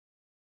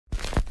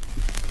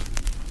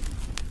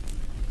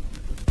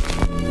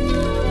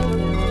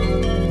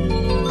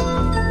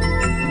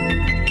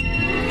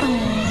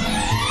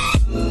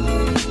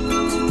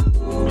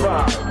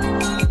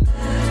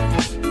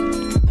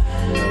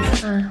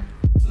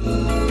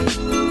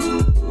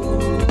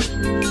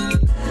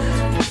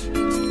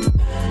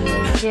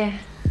Yeah.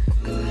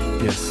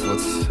 Yes,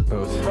 let's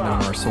both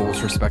numb our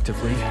souls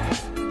respectively.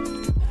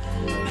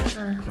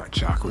 My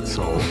chocolate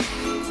soul.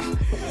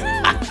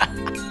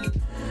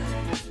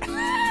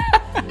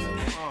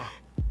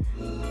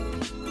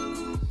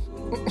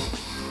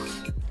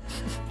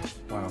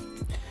 Wow.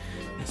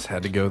 Just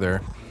had to go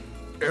there.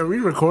 Are we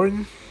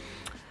recording?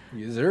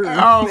 Yes, sir.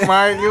 Oh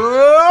my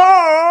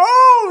god.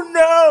 Oh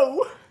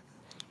no.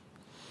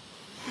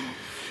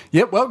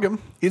 Yep,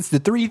 welcome. It's the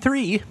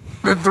 3-3.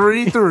 The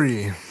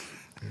 3-3.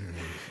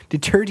 The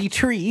turdy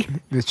tree.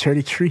 The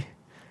cherry tree.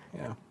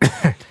 Yeah.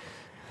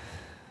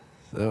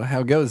 So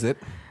how goes it?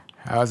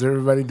 How's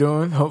everybody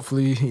doing?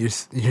 Hopefully your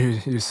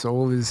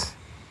soul is,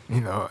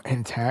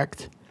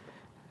 intact.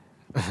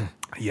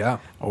 Yeah.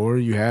 Or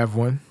you have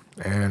one.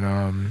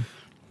 And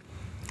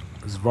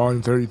it's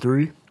volume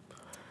 33.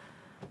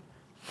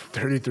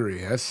 33.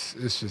 It's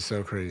just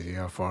so crazy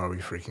how far we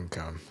freaking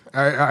come.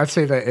 I'd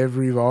say that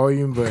every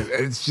volume, but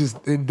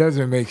it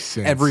doesn't make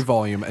sense. Every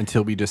volume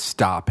until we just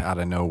stop out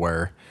of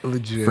nowhere.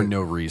 Legit. For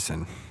no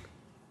reason.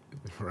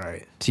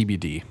 Right.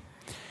 TBD.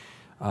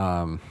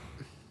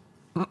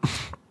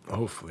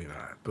 Hopefully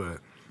not, but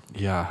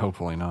Yeah,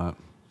 hopefully not.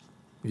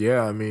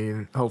 yeah, I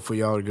mean, hopefully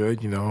y'all are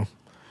good,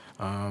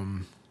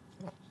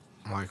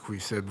 Like we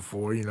said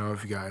before,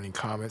 if you got any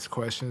comments,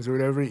 questions, or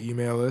whatever,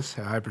 email us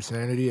at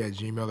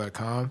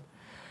hypersanity@gmail.com.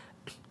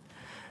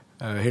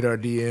 Hit our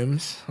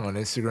DMs on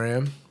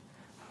Instagram,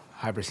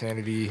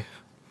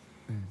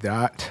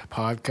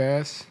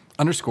 hypersanity.podcast.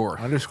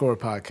 _.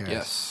 Podcast.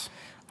 Yes.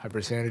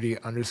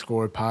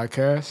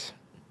 Hypersanity_podcast.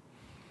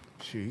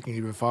 Shoot, you can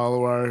even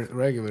follow our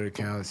regular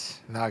accounts.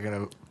 Not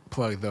going to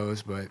plug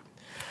those, but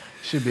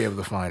should be able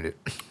to find it.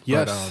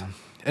 Yes. But,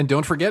 and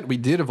don't forget, we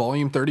did a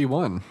volume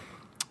 31.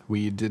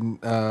 We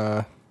didn't,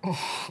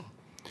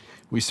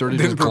 we sort of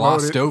Didn't just promote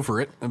glossed it.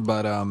 over it,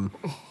 but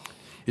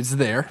it's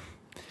there.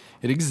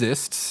 It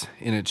exists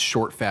in its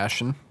short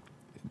fashion.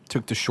 It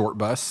took the short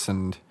bus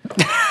and...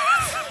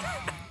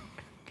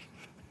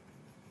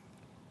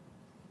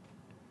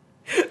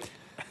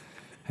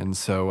 And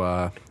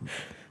so,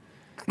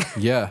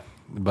 yeah,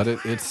 but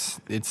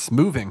it's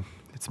moving.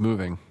 It's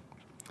moving.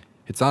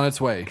 It's on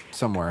its way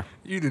somewhere.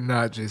 You did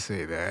not just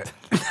say that.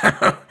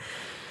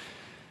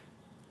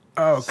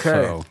 Okay.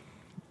 So,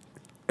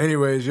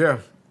 Anyways, yeah.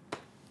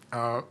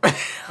 Oh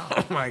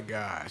my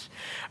gosh.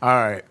 All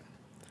right.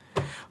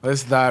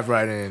 Let's dive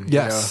right in.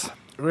 Yes.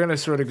 We're going to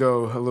sort of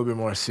go a little bit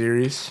more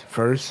serious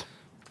first.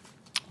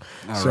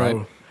 all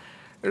right.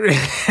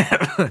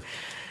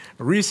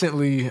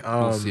 Recently,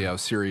 We'll see how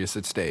serious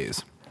it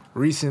stays.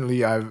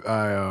 recently I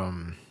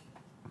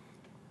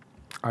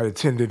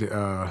attended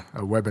a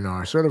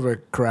webinar, sort of a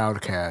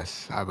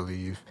crowdcast, I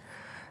believe,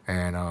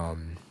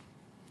 and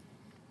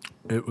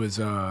it was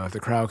the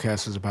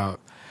crowdcast was about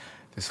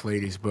this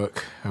lady's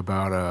book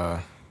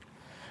about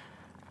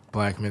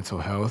Black mental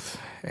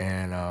health,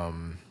 and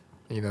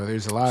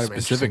there's a lot of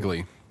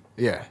Specifically,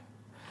 a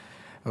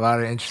lot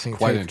of interesting,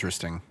 quite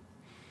interesting.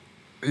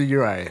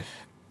 You're right.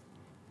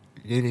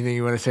 Anything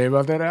you want to say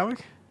about that,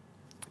 Alec?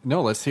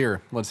 No, let's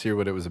hear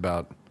what it was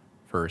about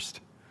first.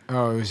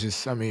 Oh, it was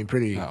just,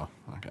 pretty. Oh,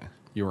 okay.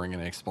 You weren't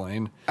going to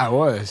explain? I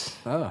was.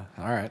 Oh,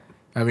 all right.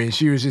 In the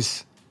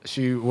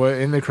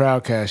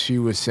crowdcast, she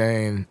was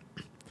saying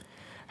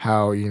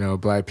how,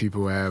 Black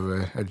people have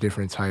a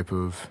different type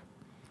of,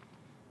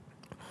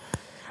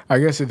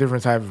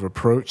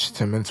 approach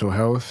to mental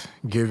health,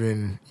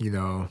 given,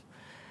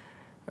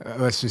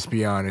 let's just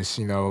be honest,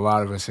 a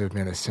lot of us have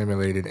been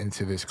assimilated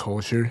into this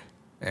culture,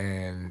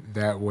 and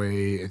that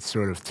way it's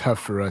sort of tough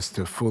for us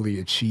to fully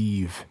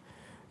achieve,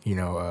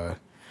 a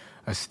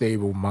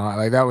stable mind.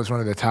 Like, that was one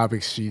of the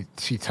topics she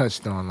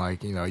touched on,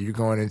 like, you're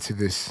going into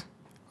this,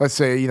 let's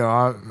say, you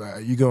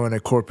go into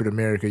corporate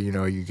America, you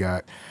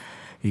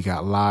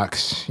got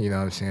locks, you know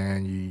what I'm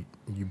saying?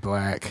 You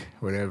Black,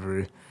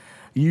 whatever.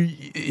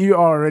 You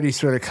already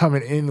sort of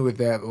coming in with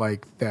that,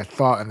 like, that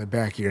thought in the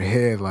back of your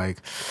head,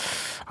 like,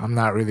 I'm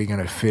not really going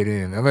to fit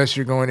in. Unless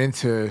you're going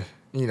into,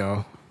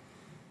 it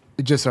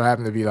just so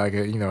happened to be like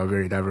a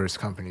very diverse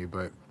company.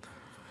 But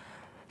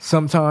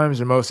sometimes,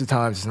 or most of the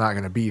times, it's not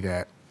going to be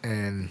that.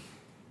 And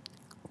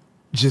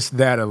just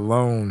that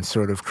alone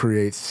sort of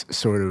creates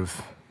sort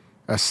of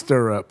a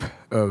stir up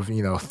of,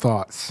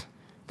 thoughts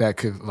that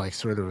could, like,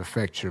 sort of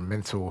affect your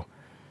mental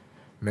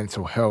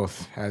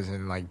health, as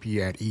in, like,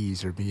 be at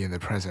ease or be in the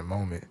present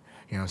moment.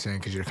 You know what I'm saying?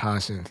 Because you're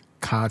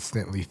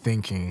constantly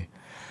thinking,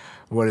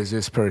 what is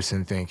this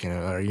person thinking?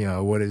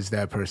 Or, what is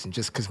that person?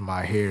 Just because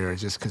my hair, or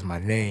just because my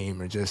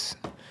name, or just,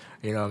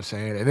 you know what I'm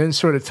saying? And then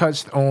sort of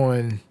touched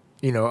on,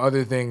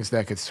 other things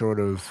that could sort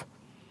of,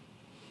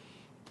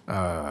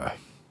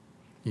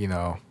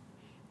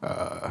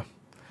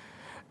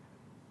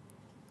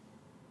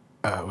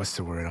 what's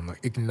the word? I'm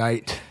like,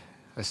 ignite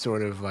a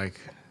sort of, like,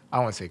 I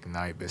don't want to say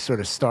ignite, but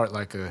sort of start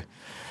like a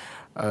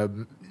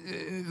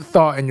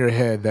thought in your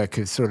head that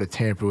could sort of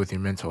tamper with your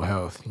mental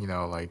health,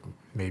 like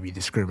maybe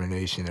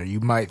discrimination, or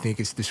you might think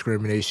it's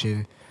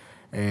discrimination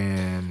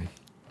and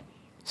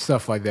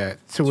stuff like that.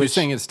 So you're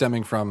saying it's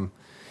stemming from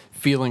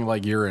feeling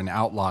like you're an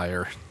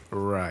outlier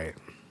Right.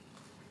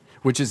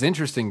 Which is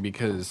interesting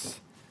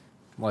because,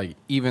 like,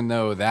 even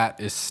though that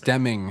is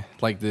stemming,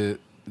 like the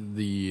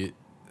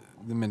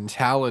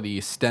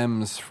mentality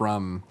stems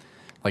from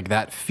like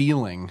that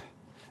feeling,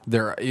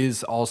 there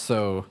is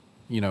also,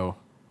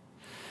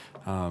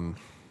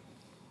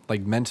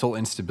 like mental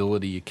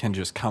instability can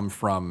just come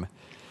from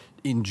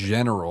in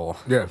general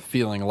Yeah.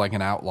 feeling like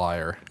an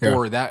outlier, Yeah.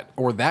 or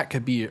that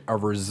could be a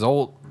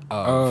result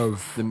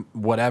of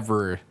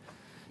whatever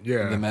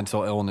Yeah. the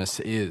mental illness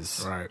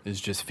is Right. is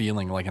just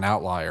feeling like an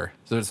outlier.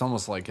 So it's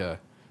almost like a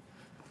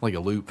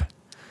loop.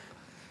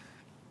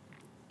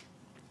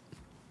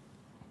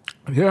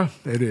 Yeah,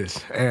 it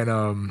is.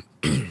 And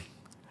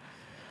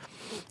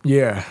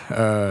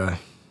yeah,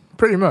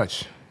 pretty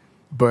much.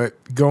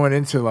 But going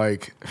into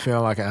like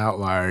feeling like an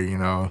outlier,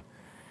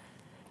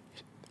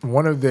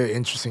 one of the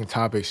interesting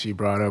topics she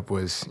brought up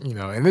was,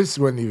 and this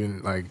wasn't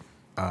even like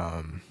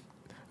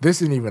this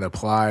didn't even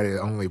apply to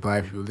only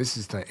black people. This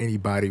is to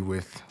anybody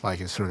with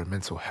like a sort of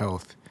mental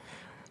health.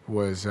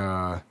 Was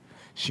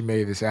she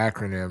made this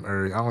acronym,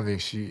 or I don't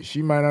think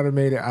she might not have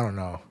made it. I don't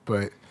know,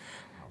 but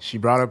she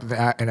brought up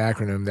an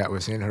acronym that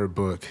was in her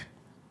book.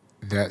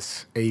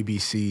 That's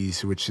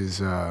ABCs, which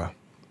is or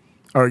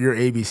your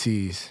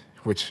ABCs,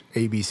 which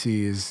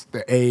ABC is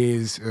the A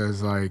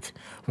is like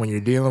when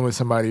you're dealing with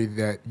somebody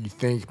that you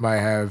think might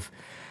have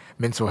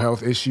mental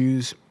health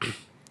issues.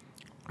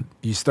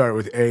 You start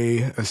with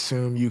A,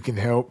 assume you can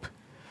help.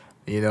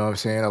 You know what I'm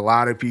saying? A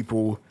lot of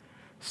people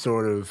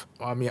sort of,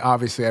 I mean,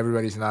 obviously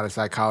everybody's not a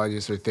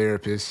psychologist or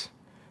therapist,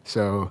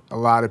 so a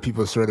lot of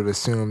people sort of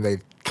assume they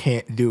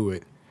can't do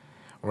it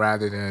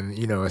rather than,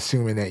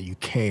 assuming that you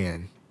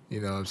can. You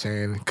know what I'm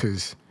saying?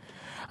 Because,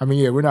 I mean,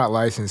 yeah, we're not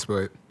licensed,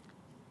 but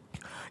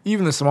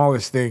even the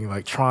smallest thing,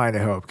 like trying to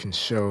help, can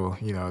show,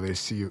 there's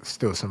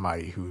still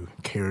somebody who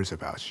cares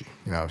about you.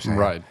 You know what I'm saying?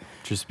 Right.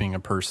 Just being a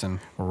person.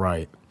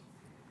 Right.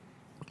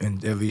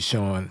 And at least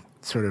showing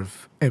sort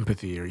of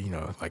empathy or,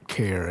 like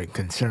care and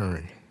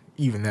concern.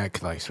 Even that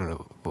could like sort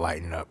of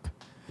lighten up.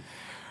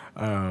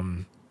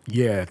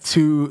 Yeah.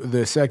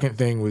 The second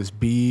thing was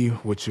B,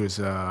 which was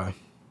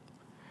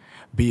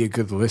be a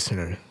good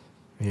listener.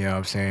 You know what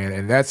I'm saying?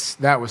 And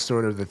that was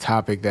sort of the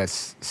topic that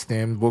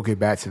stemmed. We'll get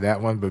back to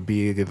that one, but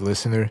be a good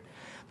listener.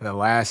 And the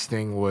last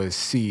thing was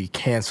C,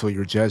 cancel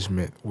your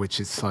judgment, which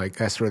it's like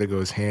that sort of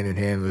goes hand in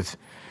hand with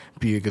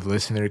be a good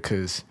listener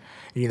because,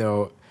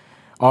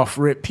 off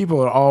rip,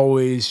 people are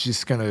always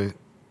just going to,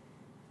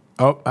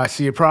 oh, I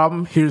see a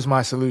problem, here's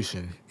my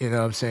solution. You know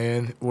what I'm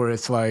saying? Where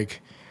it's like,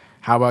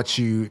 how about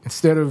you,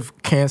 instead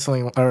of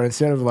canceling or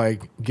instead of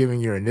like giving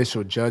your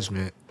initial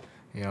judgment,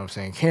 you know what I'm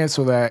saying,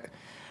 cancel that,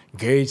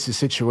 gauge the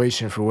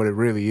situation for what it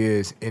really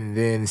is, and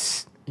then,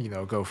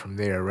 go from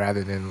there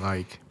rather than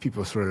like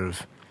people sort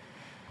of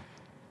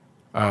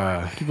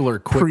people are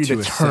quick to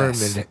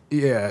assess.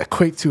 Yeah,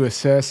 quick to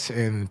assess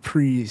and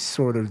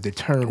sort of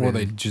determine. Or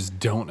they just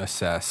don't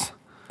assess.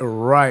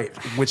 Right,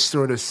 which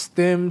sort of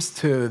stems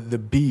to the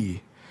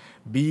be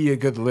a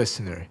good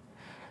listener.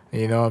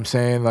 You know what I'm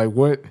saying? Like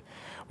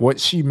what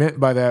she meant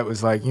by that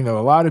was like, a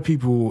lot of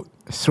people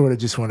sort of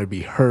just want to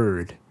be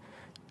heard.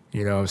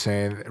 You know what I'm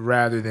saying?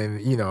 Rather than,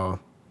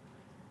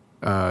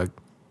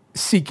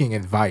 seeking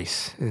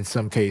advice in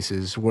some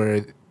cases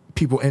where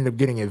people end up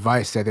getting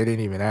advice that they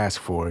didn't even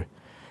ask for.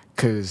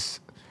 Because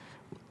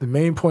the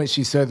main point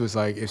she said was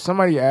like, if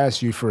somebody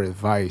asks you for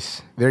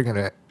advice, they're going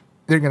to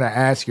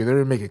ask you, they're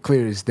going to make it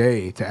clear as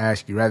day to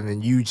ask you rather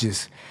than you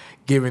just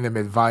giving them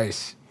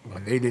advice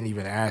when they didn't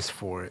even ask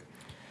for it.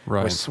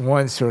 Right. Which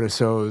one sort of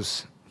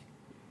shows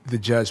the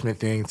judgment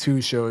thing. Two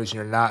shows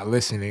you're not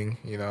listening,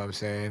 you know what I'm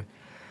saying?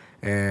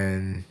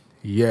 And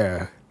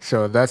yeah,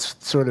 so that's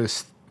sort of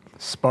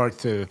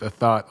sparked a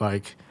thought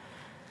like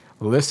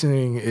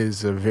listening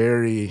is a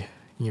very,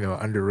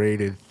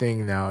 underrated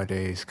thing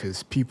nowadays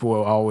because people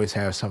will always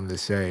have something to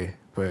say,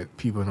 but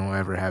people don't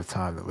ever have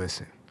time to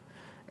listen.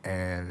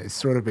 And it's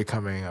sort of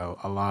becoming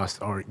a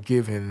lost art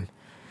given,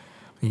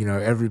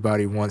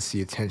 everybody wants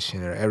the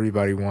attention or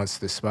everybody wants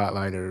the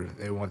spotlight or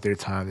they want their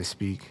time to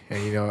speak.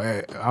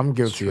 And, I'm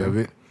guilty of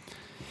it.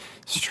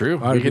 It's true.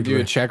 We could do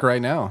a check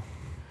right now.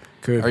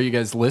 Good. Are you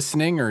guys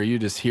listening or are you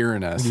just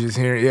hearing us? You just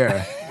hearing,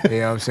 yeah.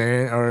 You know what I'm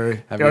saying?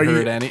 Or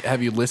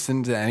have you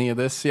listened to any of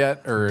this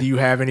yet? Or do you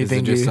have anything?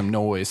 Is it just some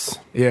noise?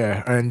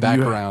 Yeah. And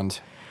background.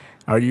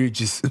 Are you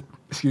just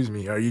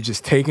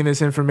taking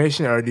this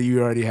information or do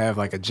you already have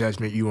like a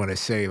judgment you want to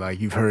say? Like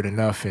you've heard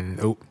enough and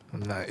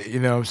I'm not, you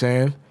know what I'm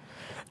saying?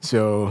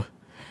 So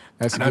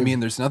that's and I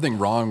mean, there's nothing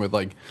wrong with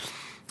like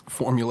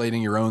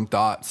formulating your own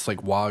thoughts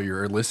like while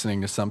you're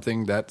listening to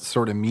something. That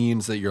sort of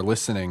means that you're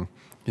listening.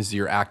 Is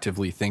you're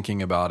actively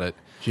thinking about it,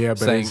 yeah, but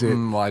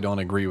saying, well, I don't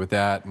agree with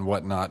that and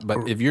whatnot.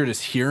 But if you're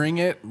just hearing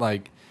it,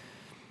 like,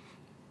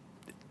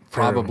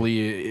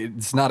 probably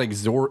it's not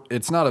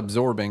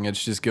absorbing.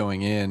 It's just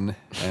going in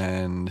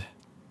and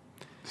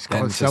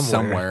going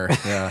somewhere.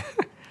 Yeah,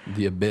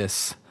 the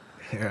abyss.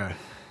 Yeah,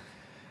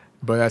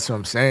 but that's what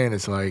I'm saying.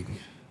 It's like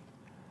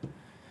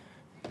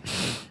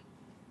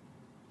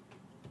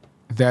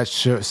that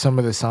shows some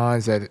of the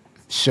signs that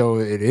show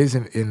it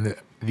isn't in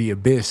the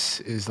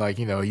abyss is like,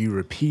 you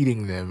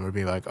repeating them or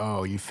be like,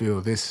 oh, you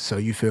feel this, so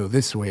you feel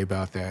this way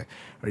about that,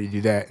 or you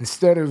do that.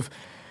 Instead of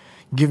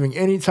giving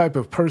any type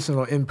of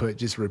personal input,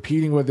 just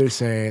repeating what they're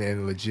saying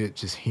and legit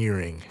just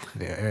hearing.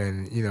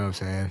 And you know what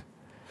I'm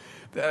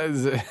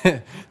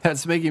saying?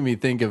 That's making me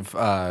think of,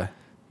 I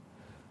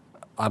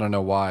don't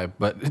know why,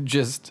 but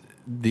just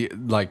the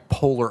like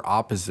polar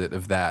opposite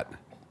of that,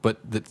 but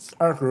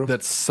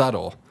that's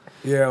subtle.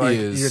 Yeah, like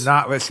you're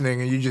not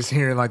listening and you're just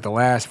hearing like the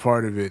last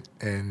part of it.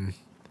 And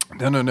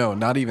no,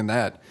 not even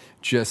that.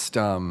 Just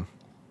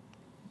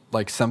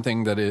like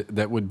something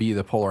that would be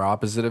the polar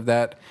opposite of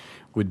that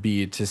would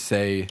be to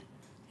say,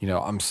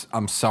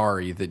 I'm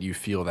sorry that you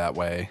feel that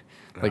way.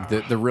 Like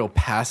the real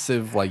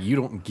passive, like you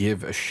don't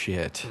give a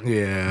shit.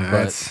 Yeah,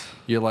 but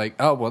you're like,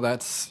 oh well,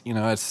 that's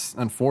it's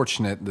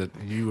unfortunate that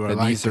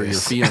these are your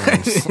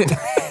feelings.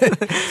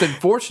 It's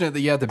unfortunate that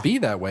you have to be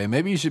that way.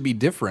 Maybe you should be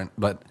different,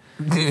 but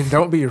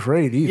don't be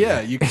afraid either. Yeah,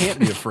 you can't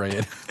be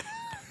afraid.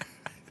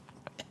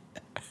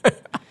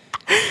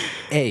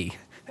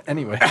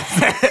 Anyway,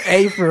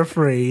 A for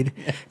afraid,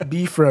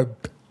 B for a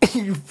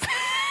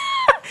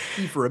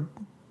B for a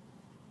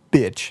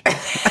bitch.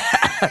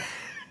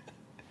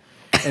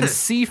 And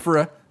C for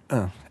a.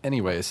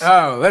 Anyways.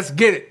 Oh, let's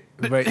get it.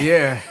 But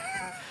yeah,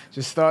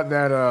 just thought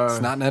that. It's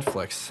not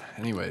Netflix.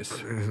 Anyways.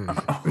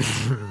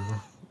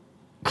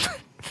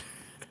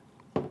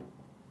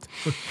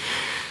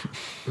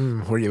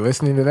 Were you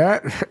listening to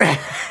that?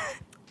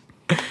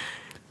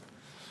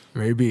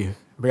 Maybe.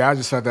 But I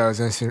just thought that was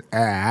interesting.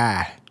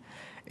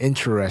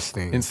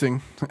 In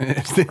sync.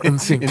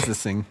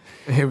 Interesting.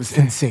 It was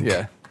in sync.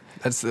 Yeah.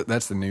 That's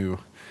the new.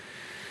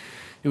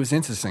 It was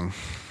interesting.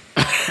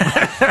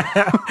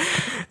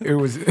 It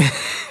was.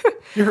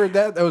 You heard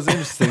that? That was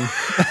interesting.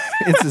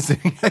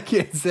 Interesting. I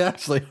can't. It's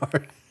actually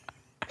hard.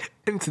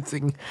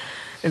 Interesting.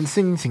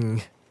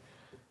 Interesting.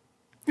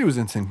 It was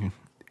interesting.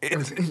 It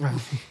was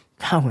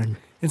interesting.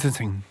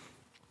 Interesting.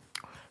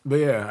 But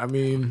yeah, I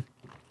mean,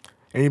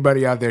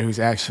 anybody out there who's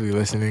actually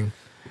listening,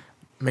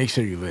 make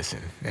sure you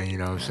listen. And you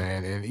know what I'm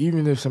saying? And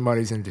even if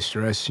somebody's in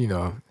distress,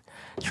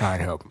 try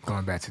and help.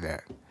 Going back to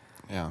that.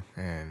 Yeah.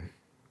 And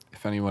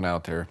if anyone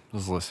out there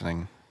is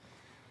listening,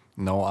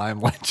 no,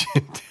 I'm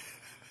legend.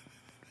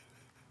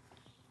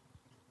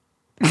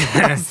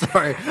 I'm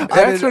sorry.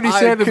 That's what he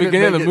said at the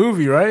beginning of the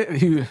movie, right?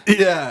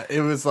 Yeah,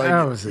 it was like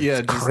that was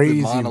a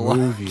crazy just the monologue.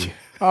 movie.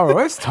 Oh,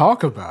 let's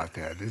talk about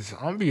that. This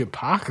zombie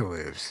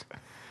apocalypse.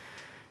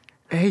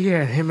 Hey,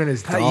 yeah, him and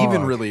his dog. Not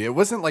even really. It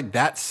wasn't like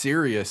that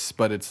serious,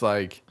 but it's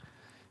like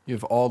you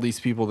have all these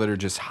people that are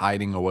just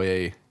hiding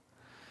away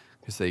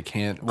because they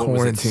can't. What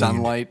was it?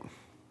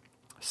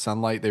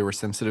 Sunlight they were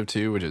sensitive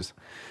to, which is,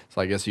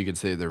 so I guess you could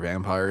say they're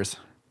vampires.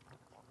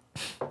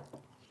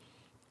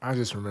 I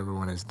just remember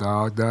when his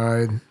dog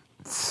died.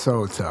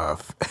 So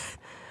tough.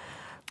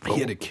 He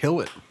had to kill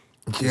it.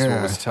 This Yeah,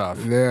 one was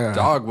tough. yeah.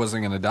 Dog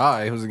wasn't going to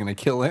die. It was going to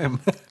kill him.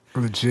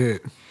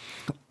 Legit.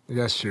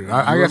 That's true.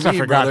 I guess I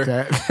forgot brother.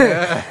 that.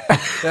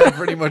 That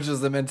pretty much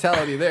is the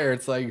mentality there.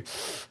 It's like,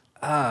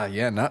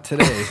 yeah, not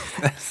today.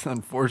 That's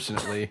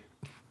unfortunately.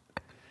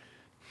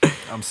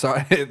 I'm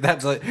sorry.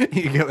 That's like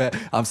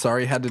I'm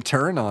sorry. It had to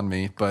turn on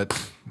me,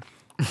 but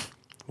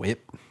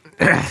whip.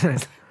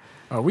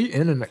 Are we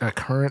in a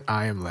current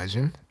I Am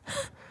Legend?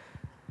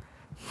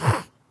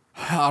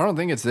 I don't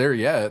think it's there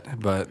yet,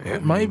 but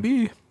It might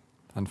be.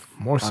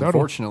 More subtle.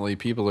 Unfortunately,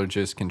 people are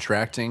just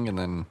contracting and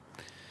then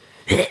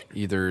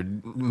either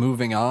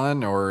moving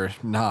on or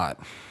not.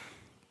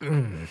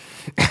 To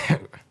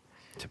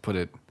put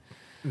it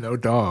No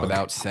dog.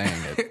 without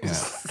saying it. Yeah.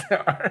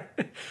 Sorry.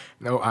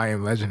 No I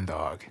Am Legend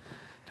dog.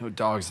 No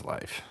dog's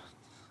life.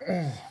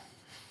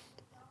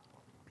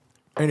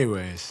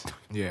 Anyways,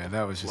 yeah,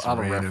 that was just A lot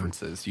of random.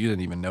 references. You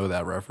didn't even know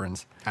that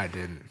reference. I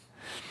didn't.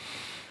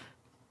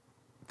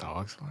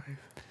 Dog's life?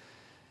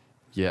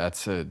 Yeah,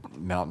 it's a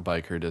mountain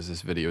biker does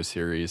this video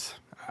series.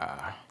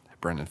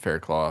 Brendan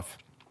Fairclough.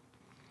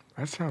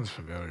 That sounds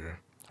familiar.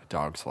 A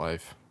Dog's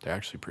Life. They're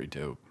actually pretty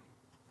dope.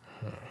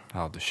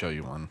 I'll have to show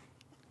you one.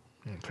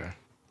 Okay.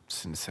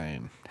 It's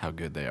insane how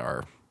good they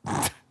are.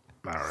 All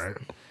right.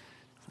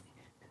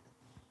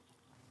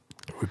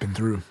 Whipping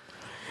through.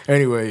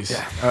 Anyways,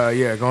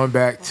 yeah, going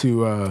back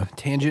to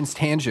Tangents.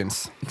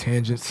 tangents.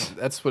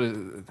 That's what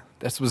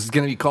it's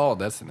going to be called.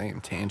 That's the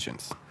name,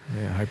 Tangents.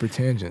 Yeah,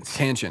 hypertangents.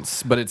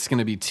 Tangents, but it's going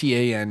to be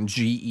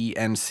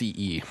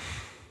TANGENCE.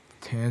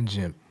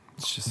 Tangent.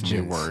 It's just a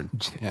new word.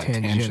 Yeah,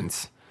 Tangent.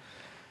 tangents.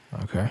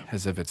 Okay.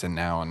 As if it's a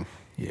noun.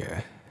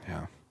 Yeah.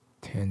 Yeah.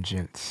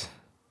 Tangents.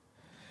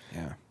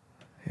 Yeah.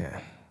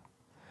 Yeah.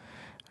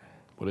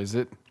 What is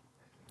it?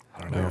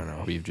 I don't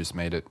know. We've just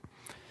made it.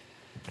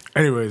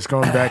 Anyways,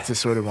 going back to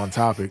sort of on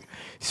topic.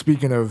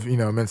 Speaking of,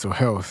 mental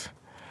health,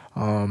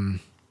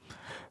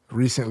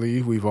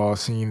 recently we've all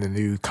seen the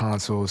new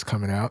consoles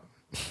coming out.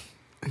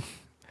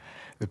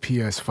 The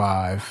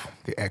PS5,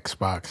 the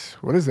Xbox.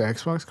 What is the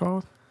Xbox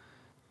called?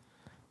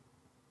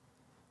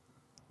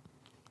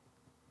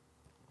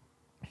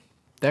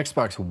 The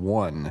Xbox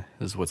One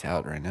is what's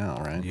out right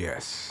now, right?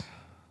 Yes.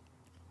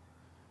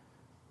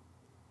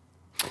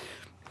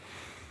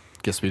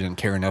 Guess we didn't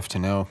care enough to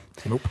know.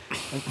 Nope.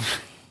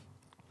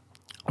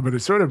 But it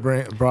sort of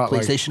brought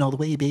like PlayStation all the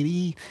way,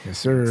 baby. yes,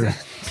 sir.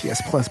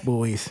 PS Plus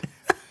boys.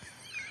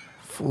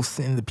 Full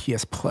send the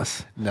PS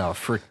Plus. No,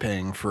 frick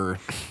paying for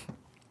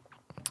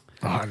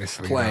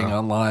Honestly, playing no.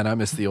 online. I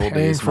miss the old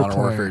Paying days. for Modern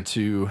Warfare playing.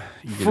 2.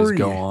 You could Free. just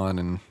go on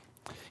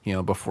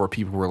and, before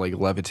people were like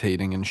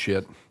levitating and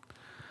shit.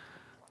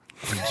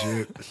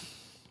 Legit.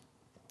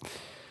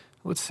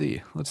 Let's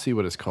see. Let's see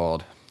what it's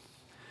called.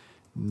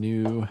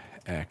 New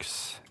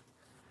Xbone.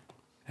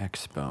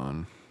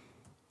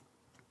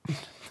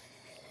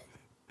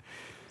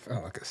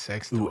 Sound like a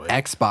sex Ooh, toy.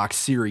 Xbox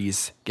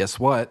Series. Guess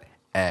what?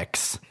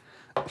 X.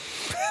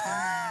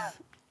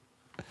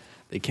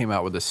 They came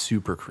out with a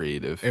super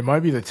creative. It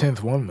might be the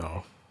 10th one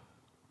though.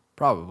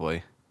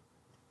 Probably.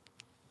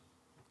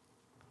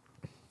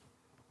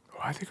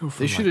 Why'd they go for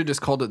They should have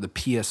just called it the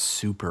PS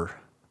Super.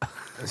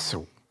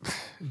 so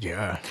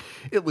yeah.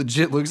 It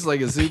legit looks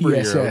like a superhero.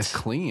 It's PSS.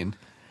 clean.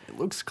 It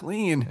looks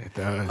clean. It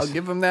does. I'll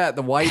give them that.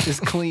 The white is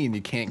clean.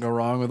 You can't go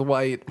wrong with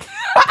white.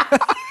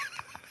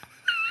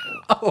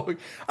 Oh,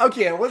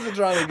 okay. I wasn't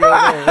trying to go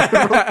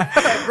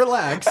there.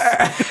 Relax.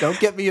 Don't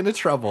get me into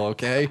trouble,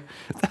 okay?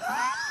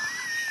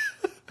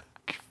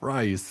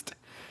 Christ.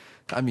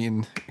 I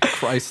mean,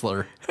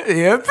 Chrysler.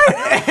 Yep.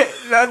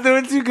 Not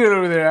doing too good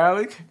over there,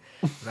 Alec.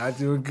 Not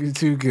doing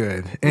too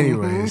good.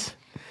 Anyways.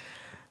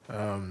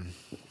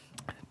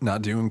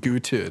 Not doing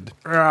good.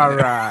 All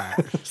right.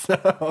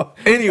 So,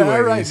 Anyways.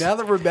 all right. Now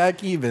that we're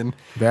back even.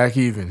 Back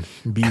even.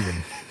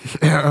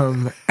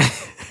 Beeven.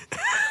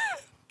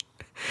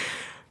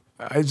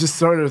 I just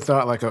sort of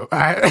thought like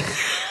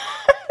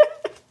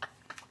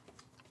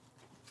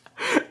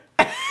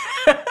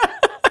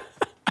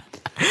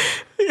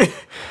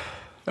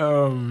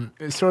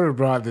it sort of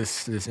brought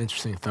this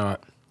interesting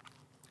thought.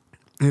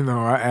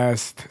 I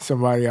asked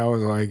somebody, I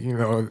was like,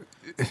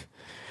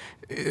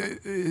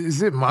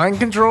 is it mind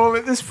control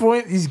at this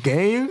point? These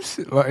games,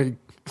 like,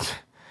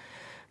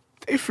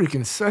 they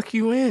freaking suck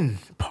you in.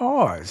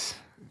 Pause.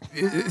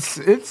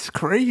 It's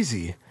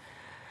crazy.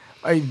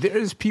 Like,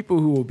 there's people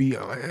who will be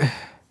like,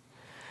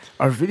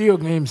 are video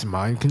games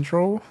mind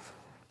control?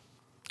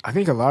 I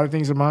think a lot of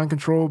things are mind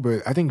control,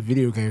 but I think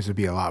video games would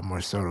be a lot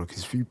more subtle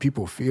because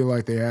people feel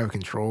like they have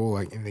control,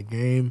 like in the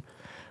game.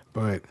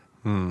 But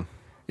you know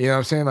what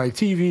I'm saying? Like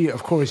TV,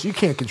 of course, you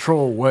can't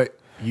control what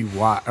you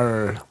watch.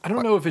 Or I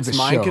don't know if it's the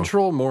mind show.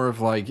 control, more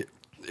of like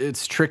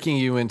it's tricking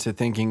you into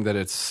thinking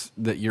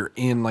that you're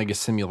in like a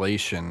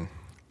simulation.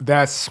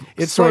 That's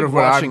It's sort like of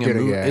what I'm watching a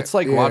getting movie. at. It's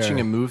like Yeah.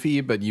 watching a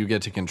movie, but you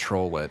get to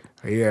control it.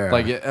 Yeah.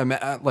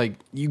 Like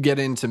you get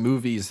into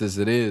movies as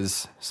it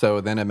is.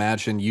 So then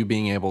imagine you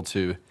being able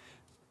to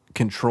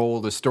control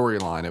the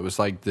storyline. It was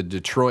like the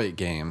Detroit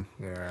game.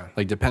 Yeah.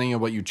 Like depending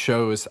on what you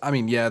chose. I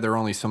mean, yeah, there are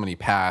only so many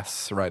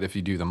paths, right? If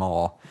you do them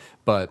all,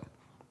 but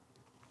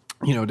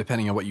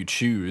depending on what you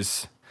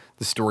choose,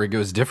 the story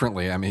goes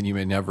differently. I mean, you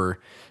may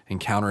never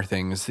encounter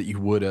things that you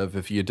would have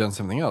if you had done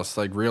something else,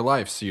 like real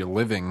life. So you're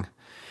living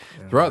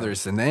through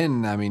others. And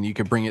then, I mean, you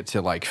could bring it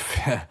to like,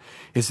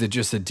 is it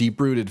just a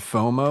deep-rooted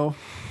FOMO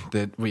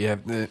that we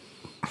have?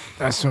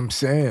 That's what I'm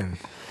saying.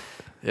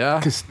 Yeah.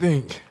 Because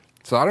think.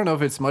 So I don't know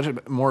if it's much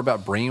more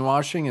about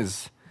brainwashing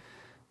is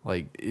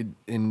like it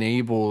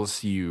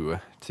enables you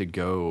to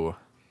go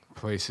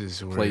Places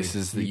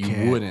that you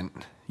can't.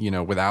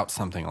 wouldn't, without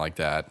something like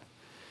that,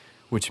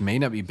 which may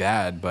not be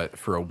bad, but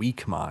for a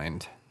weak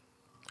mind,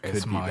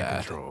 It's could be mind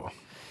bad. control.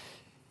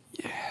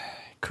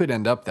 Could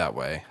end up that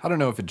way. I don't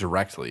know if it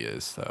directly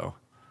is, though.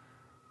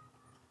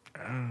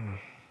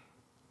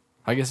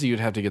 I guess you'd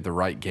have to get the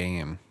right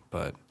game,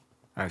 but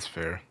That's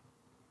fair.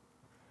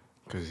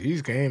 Because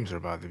these games are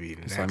about to be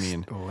next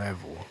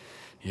level.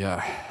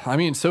 yeah. I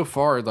mean, so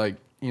far, like,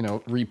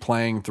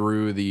 replaying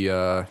through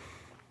the,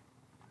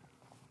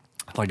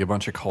 like a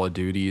bunch of Call of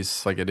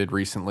Duties, like I did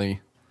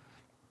recently.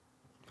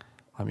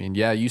 I mean,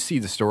 yeah, you see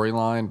the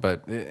storyline,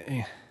 but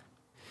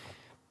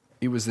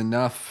it was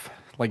enough,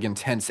 like,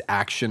 intense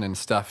action and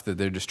stuff that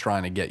they're just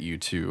trying to get you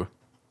to,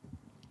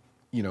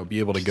 be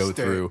able to go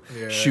through,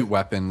 shoot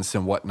weapons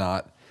and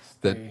whatnot.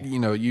 That,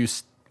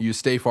 you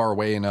stay far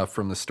away enough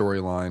from the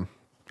storyline,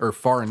 or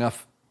far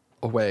enough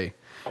away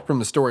from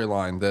the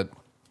storyline that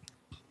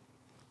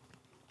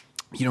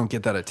you don't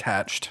get that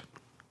attached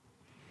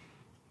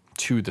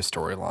to the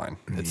storyline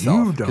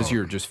itself because don't.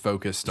 you're just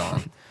focused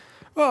on.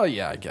 Well,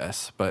 yeah, I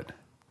guess, but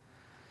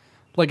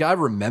like I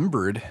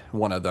remembered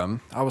one of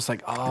them. I was like,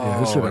 this oh,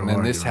 would have and then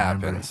already this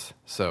remembered. happens.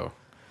 So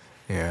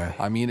Yeah.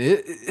 I mean,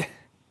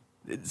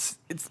 it's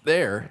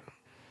there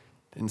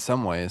in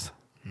some ways.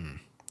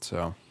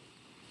 So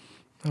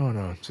I don't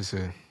know. Just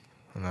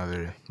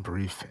another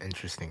brief,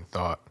 interesting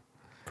thought.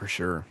 for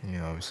sure, You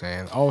know what I'm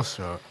saying?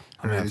 Also,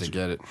 I'm gonna have to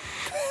get it.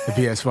 the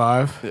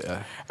PS5.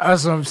 Yeah,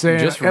 That's what I'm saying.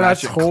 just and I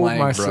Ratchet told Clank,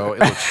 myself, bro. It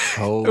looks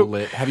so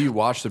lit. Have you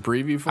watched the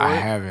preview for I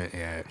it? haven't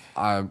yet.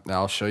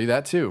 I'll show you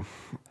that too.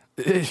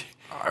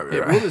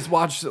 We'll just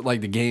watch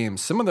like the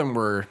games. Some of them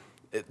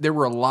there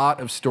were a lot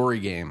of story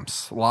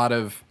games, a lot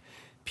of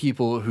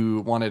people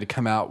who wanted to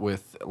come out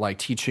with like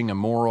teaching a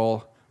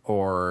moral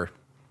or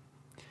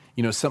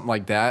something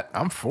like that.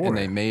 I'm for and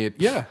it. they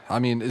made, yeah, I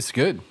mean, it's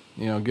good,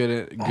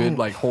 good,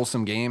 like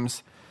wholesome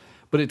games.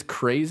 But it's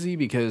crazy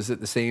because at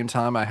the same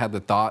time, I had the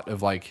thought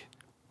of like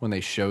when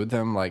they showed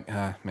them, like,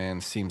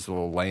 man, seems a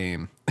little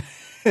lame.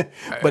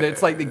 But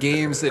it's like the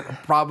games that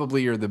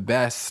probably are the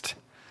best,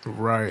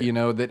 Right.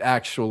 that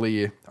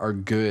actually are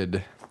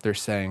good. They're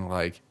saying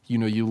like,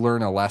 you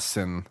learn a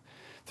lesson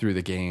through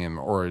the game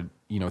or,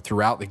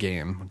 throughout the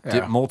game,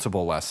 Yeah.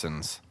 multiple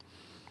lessons.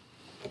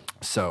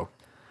 So,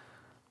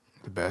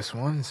 The best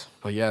ones.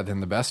 but yeah, then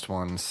the best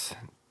ones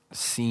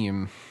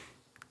seem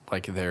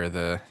like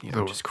they're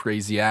just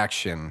crazy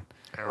action,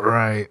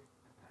 Right.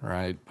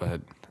 right?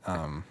 But,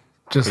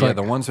 Just yeah, like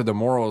the ones with the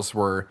morals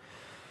were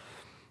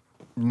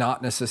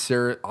not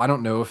necessarily, I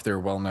don't know if they're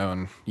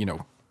well-known,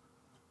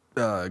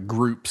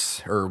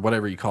 groups or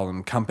whatever you call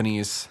them,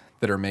 companies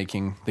that are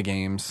making the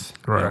games,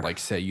 Right. like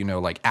say,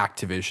 like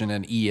Activision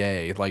and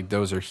EA, like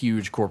those are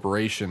huge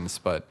corporations,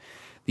 but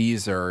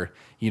these are,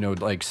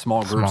 like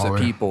small groups Smaller.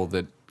 of people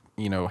that,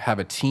 have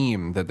a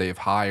team that they've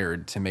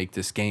hired to make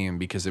this game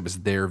because it was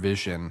their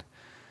vision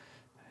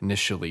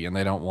initially and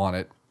they don't want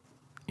it,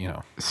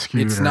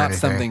 Skewed it's or not anything.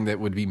 something that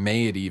would be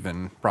made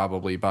even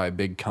probably by a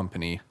big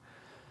company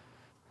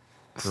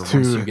or It's once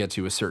too- you get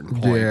to a certain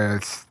point. Yeah,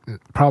 it's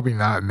probably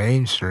not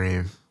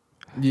mainstream.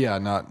 Yeah,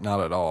 not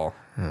at all.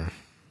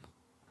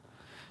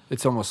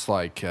 It's almost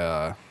like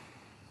a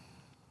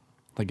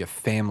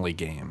family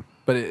game,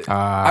 but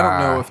I don't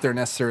know if they're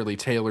necessarily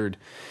tailored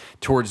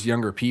towards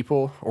younger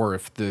people or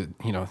if the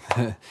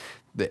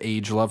the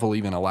age level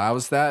even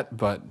allows that.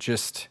 But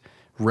just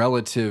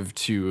relative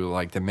to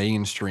like the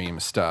mainstream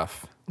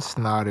stuff, It's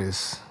not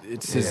as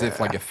it's as if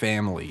like a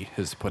family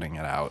is putting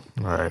it out,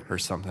 Right. or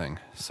something.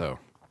 So,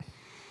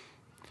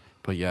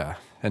 but yeah,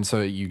 and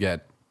so you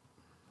get,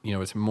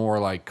 it's more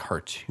like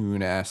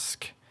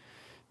cartoon-esque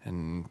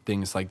and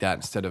things like that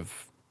instead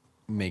of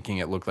making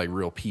it look like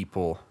real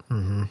people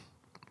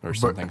or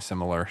something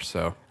similar.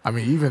 So, I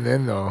mean, even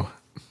then though,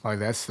 like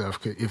that stuff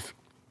could, if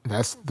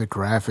that's the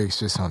graphics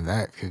just on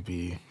that could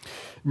be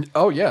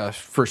oh yeah,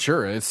 for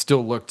sure. It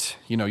still looked,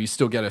 you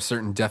still get a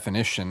certain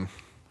definition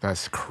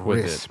that's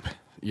with crisp. it.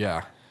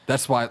 Yeah,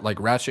 that's why like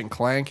Ratchet and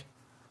Clank.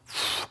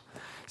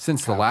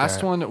 Since the Got last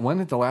that. one, when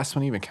did the last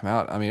one even come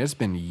out? I mean, it's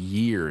been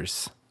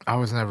years. I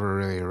was never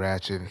really a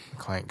Ratchet and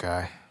Clank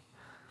guy.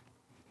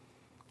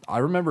 I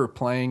remember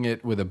playing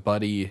it with a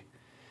buddy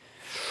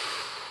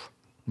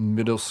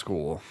middle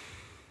school.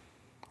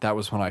 That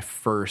was when I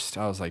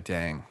was like,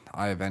 dang,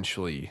 I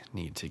eventually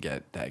need to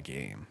get that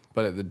game.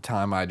 But at the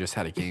time I just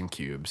had a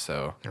GameCube,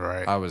 so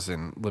Right. I was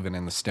living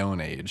in the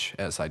Stone Age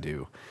as I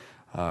do.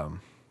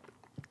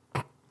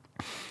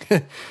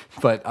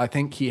 But I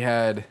think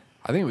it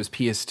was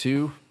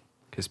PS2,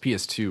 because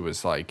PS2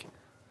 was like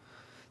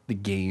the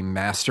game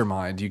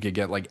mastermind. You could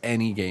get like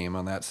any game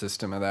on that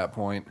system at that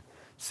point,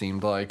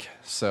 seemed like.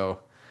 So,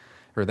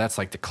 or that's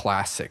like the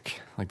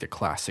classic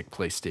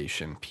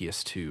PlayStation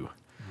PS2.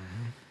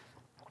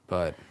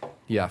 But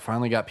yeah,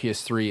 finally got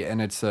PS3,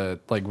 and it's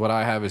like what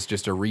I have is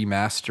just a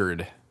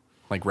remastered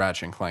like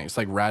Ratchet and Clank. It's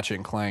like Ratchet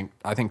and Clank,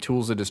 I think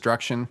Tools of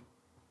Destruction,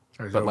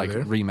 Is it but over like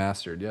there?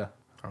 remastered, yeah.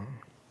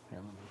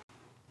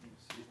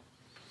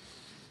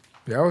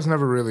 Yeah, I was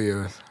never really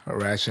a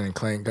Ratchet and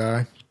Clank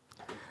guy.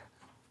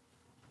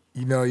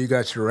 You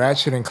got your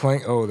Ratchet and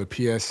Clank. Oh, the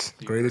PS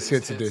Greatest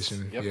Hits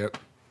Edition. Yep.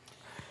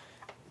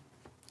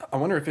 I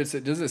wonder if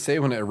does it say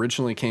when it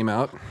originally came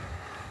out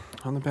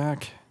on the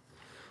back?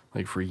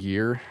 Like for a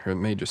year? Or it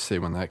may just say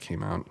when that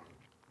came out.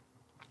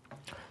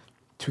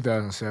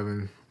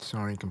 2007,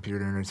 Sony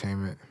Computer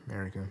Entertainment,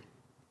 America.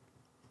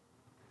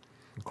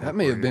 That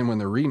may have been when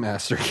the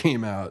remaster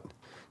came out.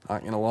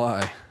 Not gonna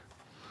lie.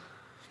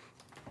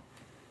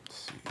 Let's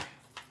see.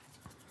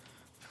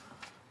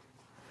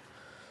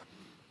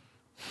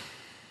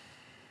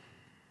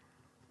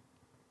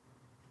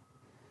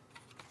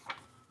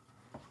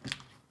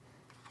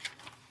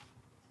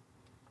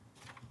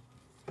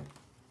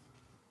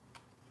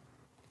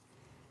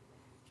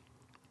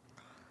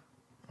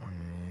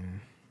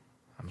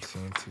 I'm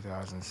seeing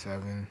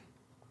 2007.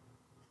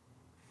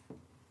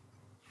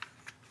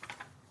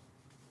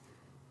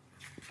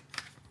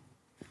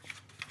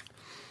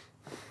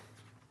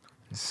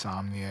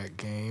 Insomniac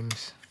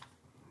Games.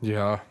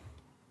 Yeah.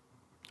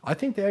 I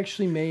think they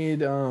actually made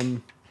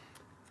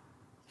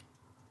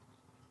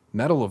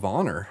Medal of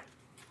Honor.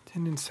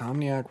 Didn't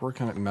Insomniac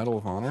work on Medal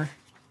of Honor?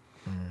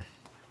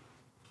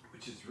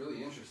 Which is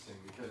really interesting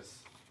because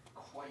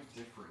quite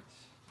different.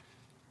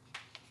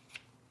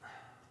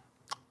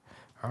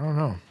 I don't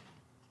know.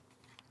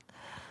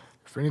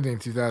 If anything,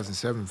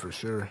 2007 for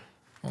sure.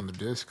 On the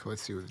disc.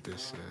 Let's see what the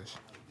disc says.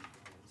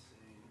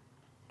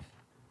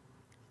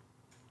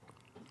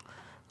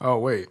 Oh,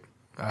 wait.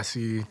 I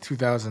see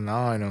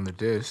 2009 on the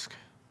disc.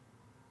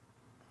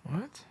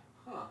 What?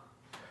 Huh.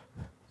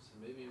 So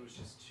maybe it was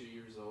just 2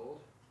 years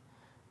old?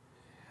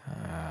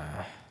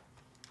 I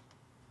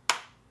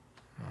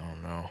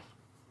don't know.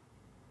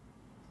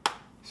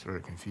 Sort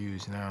of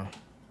confused now.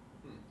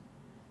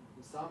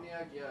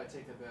 Insomniac? Yeah, I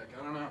take that back.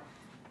 I don't know.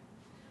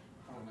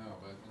 I don't know,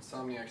 but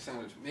Insomniac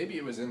sounded. Maybe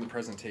it was in the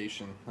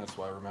presentation. That's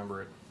why I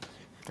remember it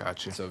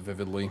Gotcha. so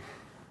vividly.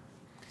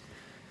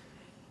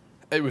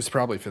 It was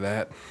probably for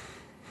that.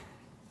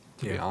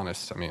 To be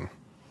honest, I mean.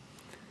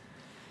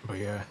 But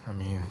yeah, I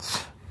mean.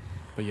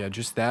 But yeah,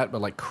 just that, but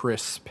like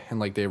crisp, and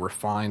like they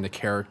refine the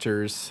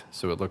characters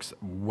so it looks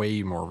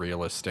way more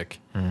realistic.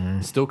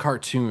 Still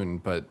cartoon,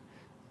 but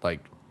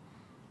like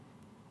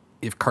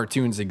if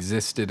cartoons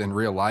existed in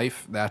real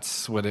life,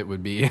 that's what it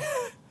would be.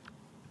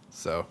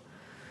 So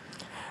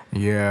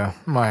Yeah,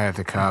 might have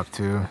to cop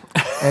too.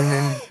 And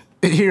then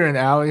hearing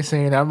Allie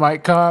saying I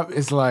might cop,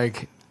 it's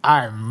like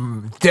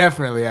I'm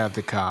definitely have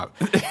to cop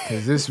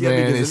because this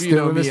man is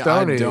still in the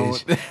Stone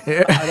Age.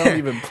 I don't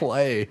even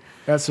play.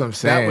 That's what I'm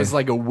saying. That was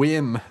like a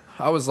whim.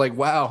 I was like,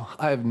 wow,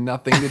 I have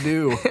nothing to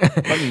do.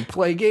 Let me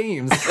play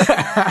games.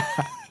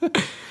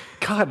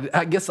 God,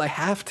 I guess I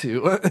have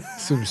to.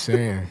 That's what I'm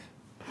saying.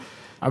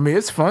 I mean,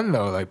 it's fun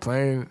though, like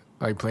playing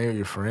with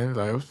your friends.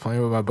 Like, I was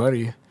playing with my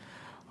buddy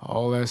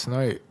all last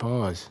night.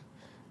 Pause.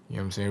 You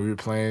know what I'm saying? We were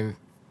playing.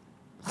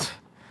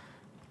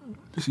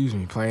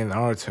 Playing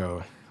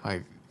Naruto.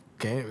 Like,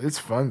 game. It's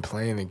fun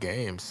playing the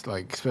games.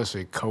 Like,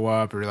 especially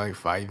co-op or like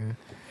fighting.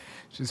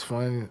 It's just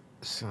fun.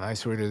 It's a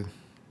nice thing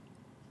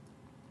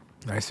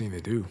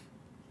to do.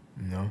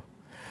 You know,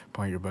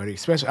 playing your buddy.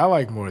 Especially, I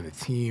like more of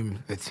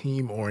the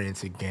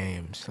team-oriented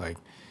games. Like,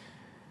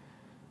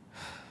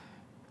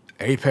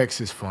 Apex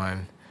is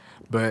fun,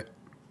 but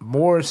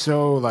more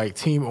so like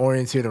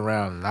team-oriented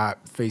around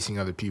not facing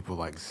other people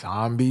like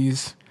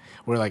zombies,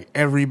 where like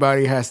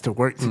everybody has to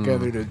work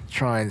together to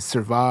try and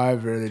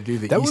survive or to do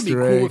the That Easter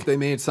would be egg. cool if they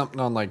made something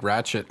on like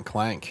Ratchet and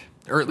Clank,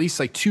 or at least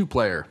like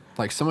 2-player.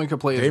 Like someone could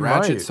play as They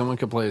Ratchet, might. someone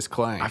could play as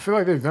Clank. I feel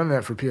like they've done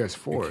that for You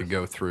PS4, could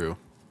go through,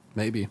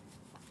 maybe.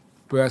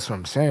 but that's what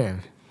I'm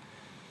saying.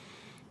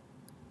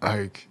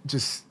 Like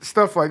just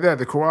stuff like that,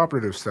 the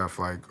cooperative stuff.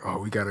 Like, oh,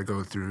 we got to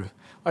go through.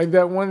 Like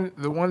the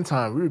one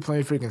time we were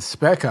playing freaking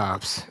Spec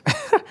Ops,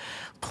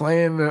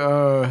 playing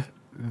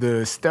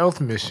the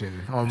stealth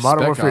mission on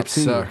Modern Spec Warfare Ops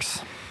 2.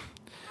 sucks.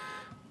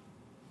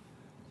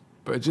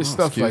 But just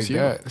Oh, stuff like excuse you.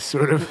 that,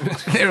 sort of.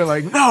 They were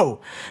like,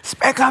 "No,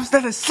 Spec Ops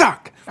doesn't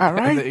suck." All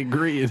right, They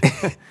agreed.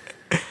 but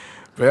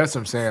that's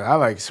what I'm saying. I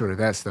like sort of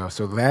that stuff.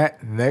 So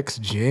that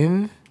next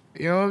gen,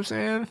 you know what I'm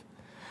saying?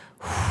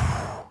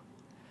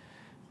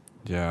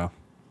 Yeah.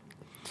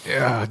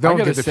 Yeah, don't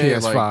gotta get the say,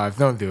 PS5. like-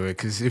 Don't do it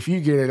because if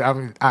you get it,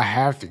 I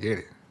have to get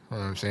it. You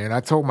know what I'm saying? I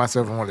told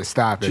myself I wanted to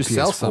stop at Just PS4.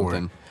 sell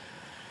something.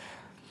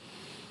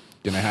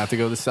 Gonna have to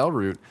go the sell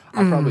route.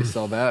 I'll probably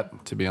sell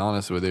that, to be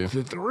honest with you.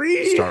 The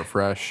 3. Start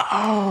fresh.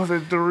 Oh,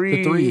 the 3.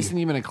 The 3 isn't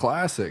even a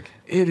classic.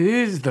 It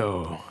is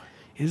though.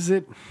 Is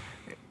it?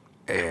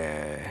 4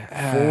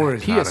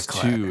 is not a PS2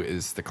 classic.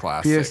 is the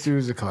classic. PS2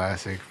 is a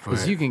classic,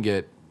 Because but you can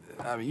get,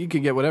 you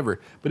can get whatever,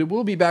 but it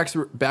will be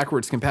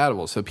backwards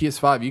compatible. So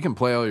PS5, you can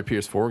play all your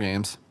PS4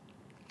 games.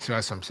 so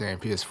that's what I'm saying.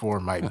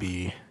 PS4 might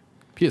be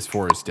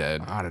PS4 is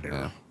dead. out of there.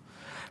 Yeah.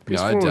 PS4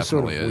 No, it was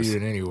sort of definitely is.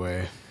 weird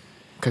anyway,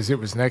 because it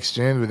was next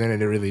gen, but then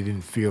it really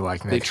didn't feel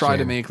like next They tried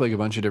to gen. make like a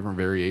bunch of different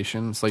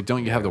variations. Like,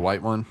 don't you have the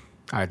white one?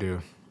 I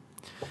do.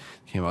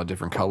 Came out with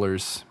different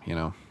colors, you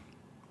know.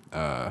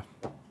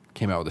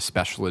 Came out with the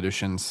special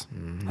editions.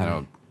 I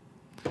know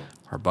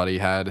our buddy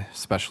had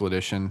special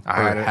edition.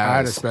 I had a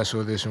has. special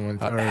edition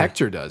one. or-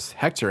 Hector does.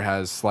 Hector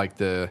has like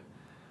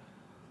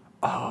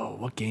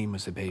what game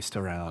was it based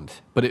around?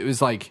 But it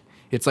was like,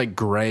 it's like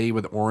gray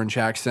with orange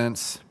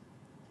accents.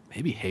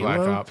 Maybe Halo?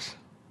 Black Ops.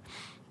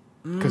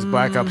 Because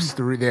Black Ops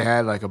 3, they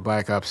had like a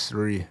Black Ops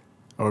 3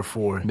 or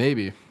 4.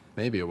 Maybe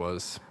it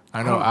was.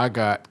 I know I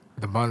got,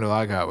 the bundle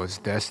I got was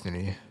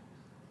Destiny.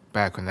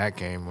 Back when that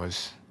game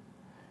was,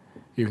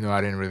 even though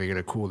I didn't really get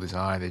a cool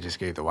design, they just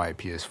gave the white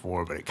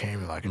PS4, but it came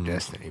in like a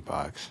Destiny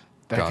box.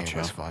 That game Gotcha.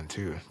 was fun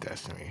too,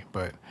 Destiny.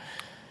 But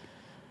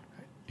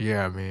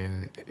yeah, I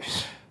mean,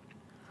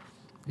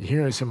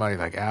 hearing somebody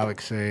like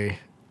Alex say,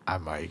 I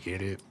might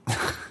get it.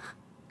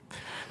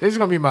 This is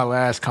going to be my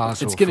last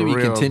console. It's going to for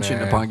be real, contingent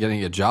man. upon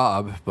getting a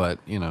job, but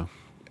you know.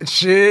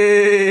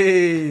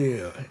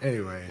 Chill.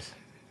 Anyways.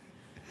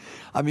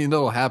 I mean,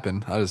 it'll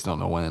happen. I just don't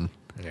know when.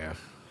 Yeah.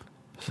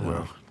 So.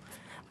 Well,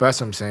 but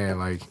that's what I'm saying.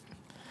 Like,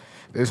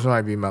 this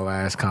might be my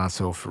last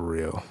console for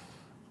real.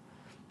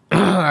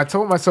 I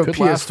told myself Could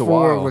last a PS4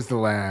 while. was the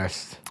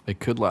last. It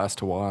could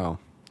last a while.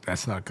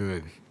 That's not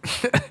good.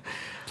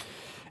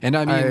 And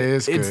I mean, It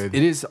is it good.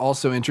 is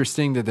also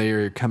interesting that they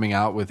are coming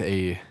out with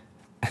a.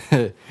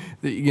 That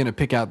you're gonna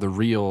pick out the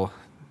real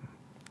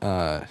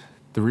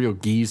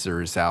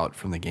geezers out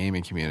from the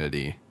gaming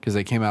community, because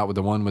they came out with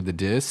the one with the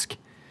disc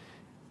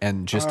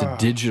and just a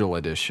digital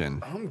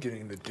edition. I'm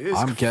getting the disc.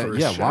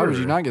 Why would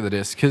you not get the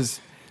disc? Because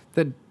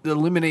that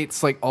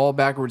eliminates like all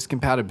backwards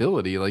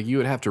compatibility. Like, you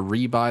would have to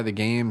rebuy the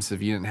games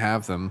if you didn't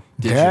have them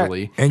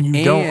digitally, and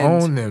you don't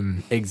own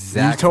them.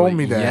 Exactly. You told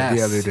me that the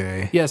yes. other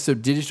day. Yeah. So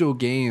digital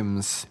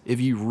games, if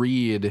you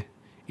read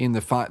in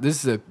the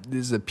this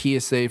is a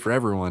PSA for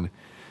everyone.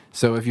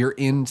 So if you're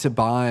into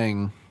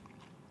buying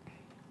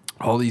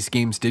all these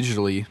games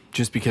digitally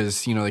just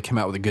because, you know, they come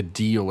out with a good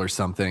deal or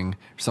something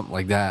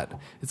like that.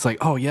 It's like,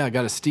 oh yeah, I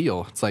got a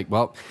steal. It's like,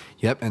 well,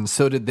 yep, and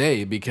so did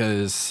they,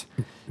 because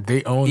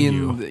They own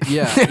you.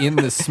 in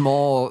the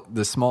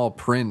small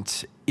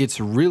print, it's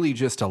really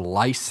just a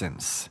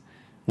license,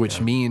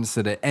 which means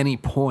that at any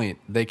point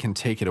they can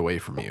take it away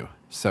from you.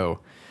 So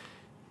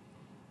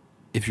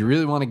if you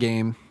really want a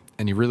game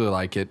and you really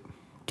like it,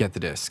 get the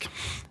disc.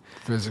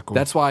 Physical.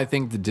 That's why I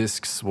think the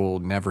discs will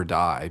never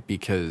die,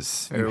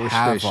 because I you wish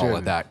have they all of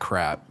should. that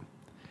crap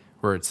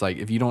where it's like,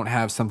 if you don't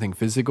have something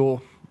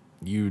physical,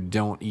 you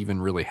don't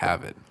even really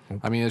have it.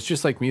 I mean, it's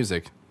just like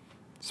music.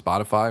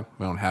 Spotify,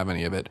 we don't have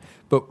any of it,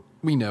 but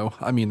we know,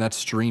 I mean, that's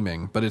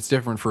streaming, but it's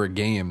different for a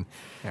game.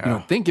 Yeah. You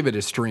don't think of it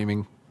as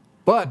streaming,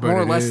 but more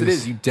or it less it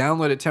is. is. You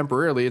download it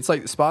temporarily. It's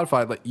like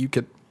Spotify, like you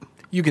can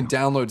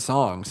download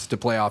songs to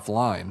play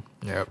offline.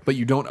 Yep. But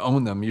you don't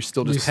own them. You're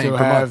still You just paying still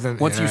per month. have them.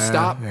 Once you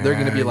stop, they're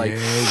going to be like,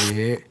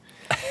 yeah.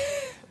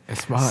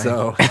 It's mine.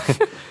 so,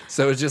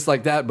 so it's just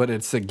like that, but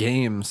it's a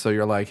game. So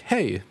you're like,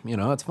 hey, you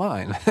know, it's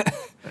fine.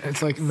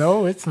 It's like,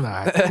 no, it's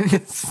not.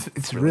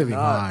 It's really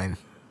not. mine.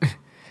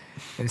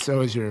 And so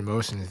is your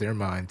emotions. They're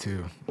mine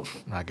too.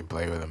 I can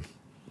play with them.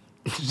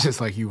 It's just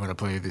like you want to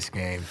play this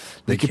game.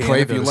 They They can can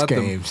play if you those let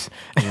them. games.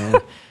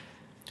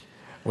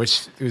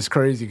 Which was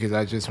crazy because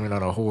I just went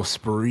on a whole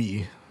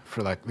spree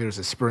for like, there's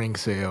a spring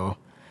sale.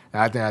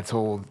 And I think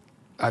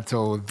I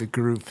told the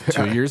group.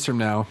 2 years from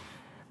now,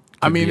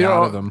 I mean, be they're out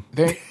all, of them.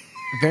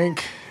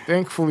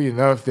 Thankfully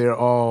enough, they're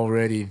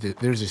already,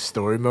 there's a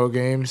story mode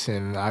games,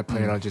 and I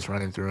plan on just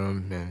running through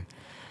them. And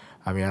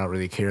I mean, I don't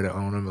really care to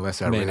own them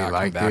unless I may really not come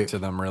like back it. to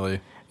them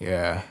really.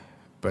 Yeah,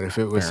 but if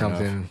it was Fair enough.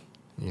 something,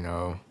 you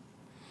know,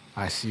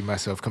 I see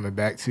myself coming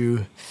back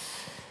to,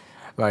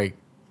 like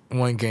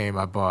one game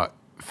I bought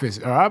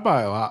or I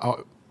buy a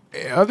lot.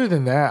 Other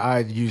than that, I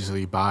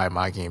usually buy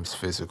my games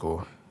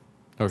physical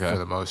Okay. for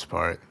the most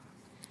part,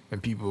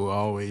 and people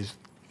always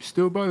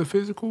still buy the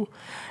physical,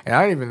 and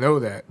I didn't even know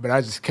that, but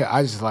I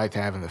just liked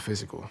having the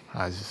physical.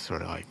 I just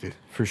sort of liked it.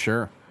 For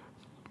sure.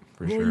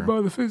 For Well, sure. you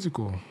buy the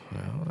physical.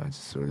 Well, I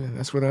just sort of,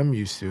 that's what I'm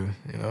used to,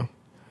 you know.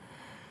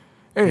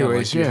 Yeah, like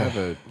Anyways, you yeah, have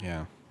a,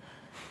 yeah.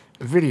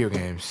 video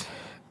games.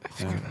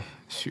 Yeah.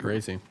 Shoot.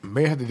 Crazy.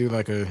 May have to do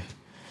like a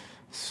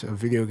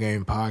video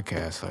game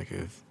podcast, like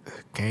a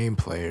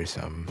gameplay or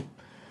something.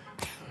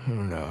 Who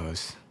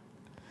knows?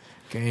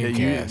 Yeah,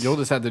 Gamecast. you'll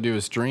just have to do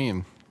a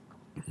stream.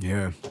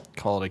 Yeah,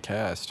 Call it a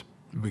cast.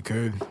 we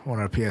could on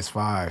our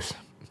PS5s.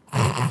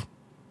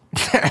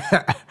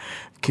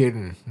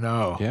 Kidding?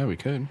 No. Yeah, we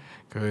could.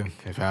 Good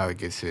if Alec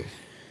gets it.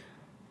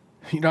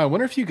 You know, I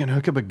wonder if you can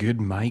hook up a good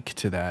mic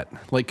to that.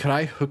 Like, could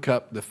I hook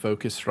up the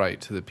Focusrite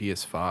to the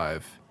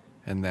PS5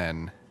 and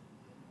then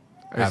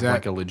have that-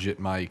 like a legit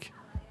mic?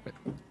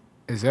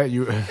 Is that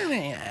you?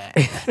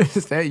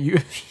 Is that you?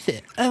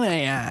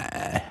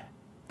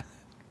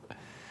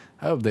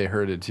 I hope they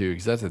heard it too,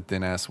 because that's a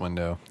thin ass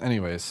window.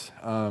 Anyways,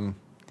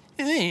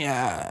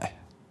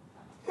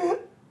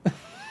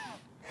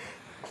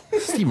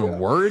 it's even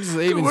words?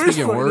 They even worst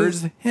speaking part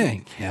words?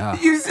 Yeah.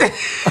 You said.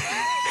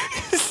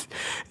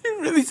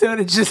 You really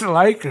sounded just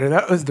like her.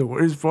 That was the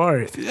worst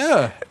part.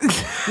 Yeah.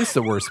 This is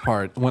the worst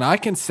part. When I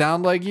can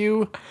sound like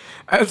you,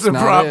 That's the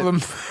not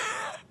problem.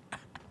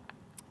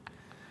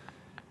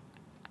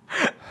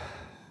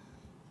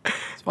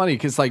 it's funny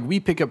because like we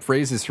pick up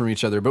phrases from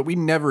each other, but we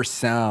never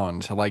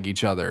sound like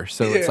each other.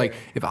 So it's Yeah. like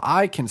if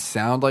I can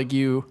sound like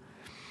you,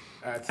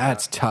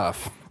 that's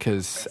tough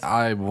because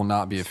I will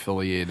not be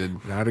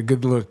affiliated. Not a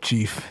good look,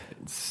 Chief.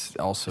 It's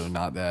also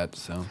not that.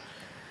 So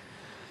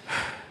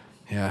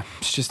yeah,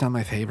 it's just not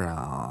my favorite.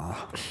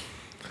 Aw.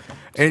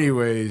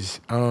 Anyways,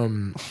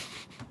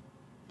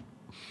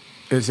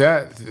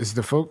 is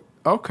the folk?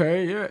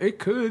 Okay, yeah, it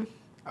could.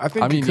 I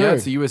think I mean, it could. yeah,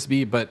 it's a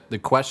USB, but the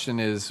question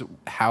is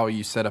how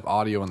you set up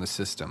audio in the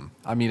system.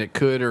 I mean, it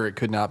could or it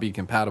could not be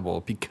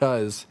compatible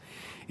because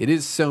it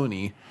is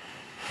Sony,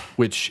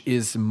 which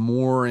is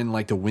more in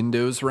like the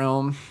Windows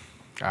realm,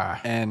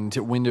 and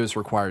Windows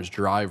requires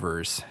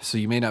drivers, so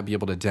you may not be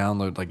able to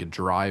download like a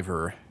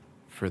driver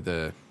for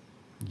the,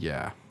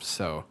 yeah.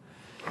 So,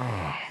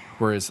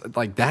 whereas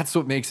like that's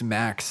what makes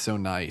Macs so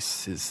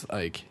nice is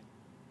like.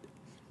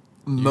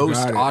 Most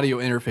got it. audio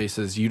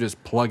interfaces, you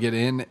just plug it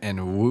in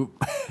and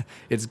whoop,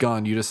 it's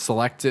gone. You just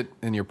select it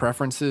in your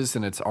preferences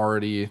and it's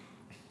already,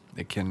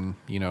 it can,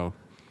 you know,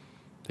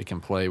 they can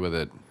play with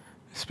it.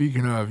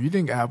 Speaking of, you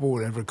think Apple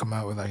would ever come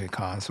out with like a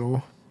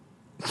console?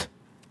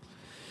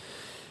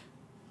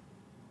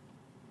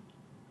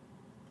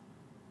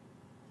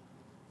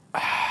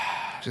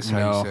 Just how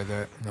No. you said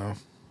that. No.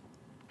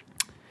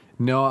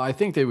 No, I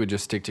think they would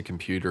just stick to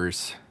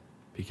computers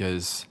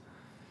because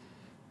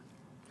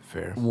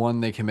Fair.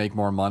 one, they can make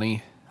more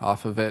money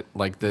off of it.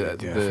 Like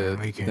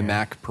Definitely the can.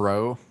 Mac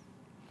Pro,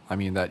 I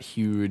mean, that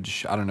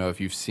huge, I don't know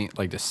if you've seen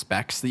like the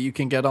specs that you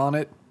can get on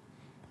it.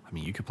 I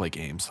mean, you could play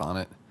games on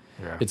it.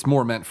 Yeah. It's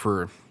more meant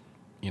for,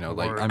 you know,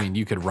 like, I Work. mean,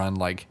 you could run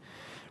like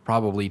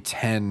probably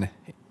 10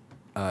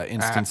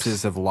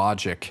 instances of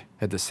Logic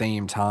at the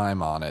same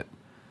time on it.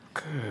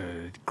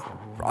 Good.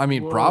 I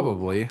mean,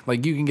 probably.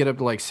 Like, you can get up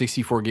to like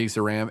 64 gigs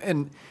of RAM.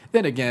 And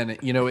then again,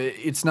 you know,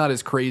 it's not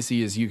as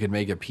crazy as you could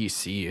make a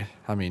PC.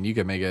 I mean, you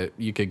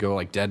could go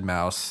like dead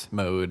mouse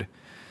mode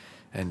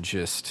and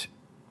just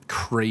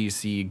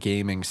crazy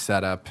gaming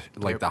setup,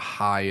 like the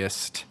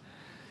highest.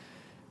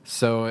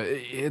 So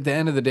at the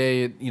end of the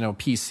day, you know,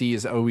 PC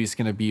is always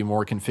going to be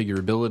more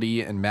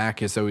configurability and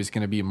Mac is always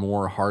going to be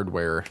more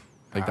hardware.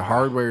 Like the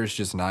hardware is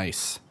just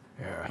nice.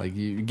 Yeah. Like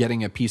you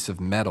getting a piece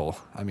of metal.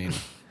 I mean,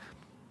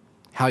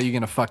 how are you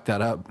going to fuck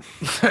that up?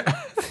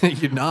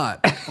 You're not,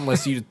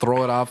 unless you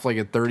throw it off like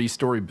a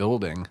 30-story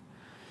building.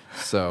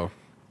 So,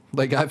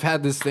 like, I've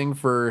had this thing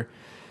for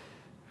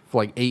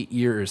like 8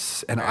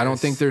 years, and I don't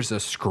think there's a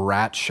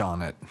scratch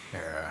on it.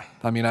 Yeah.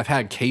 I mean, I've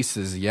had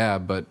cases, yeah,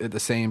 but at the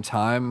same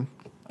time,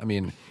 I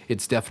mean,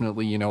 it's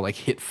definitely, you know, like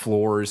hit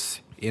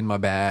floors in my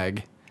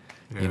bag,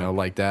 you know,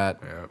 like that.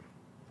 Yeah.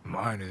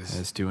 Mine is.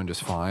 It's doing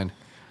just fine.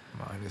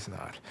 Mine is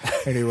not.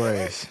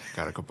 Anyways,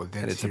 got a couple of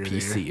dents And it's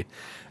a here.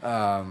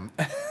 PC.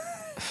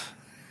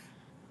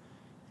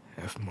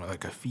 That's more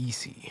like a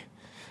feces.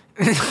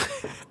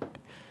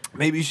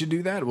 Maybe you should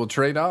do that. We'll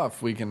trade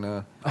off. We can.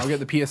 I'll get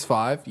the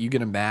PS5. You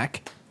get a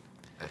Mac.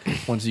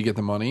 Once you get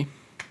the money,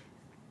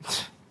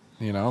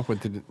 you know, with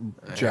the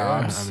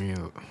jobs. I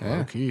mean, Yeah.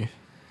 low-key.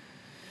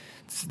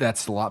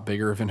 That's a lot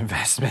bigger of an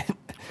investment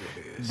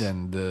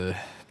than the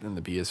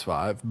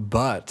PS5,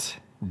 but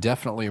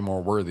definitely a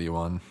more worthy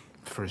one.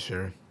 For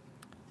sure.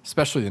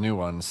 Especially the new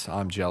ones.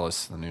 I'm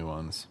jealous of the new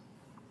ones.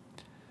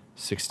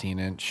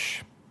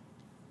 16-inch.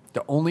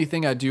 The only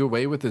thing I do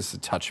away with is the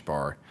touch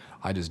bar.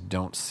 I just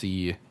don't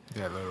see.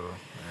 That little.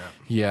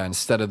 Yeah,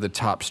 instead of the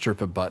top strip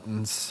of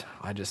buttons,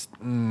 I just.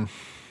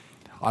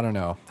 I don't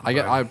know.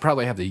 I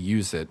probably have to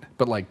use it,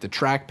 but like the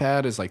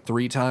trackpad is like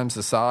 3 times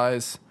the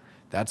size.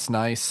 That's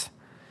nice.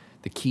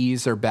 The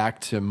keys are back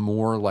to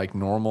more like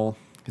normal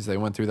because they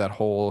went through that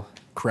whole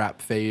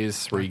crap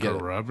phase where Like you a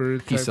get rubber a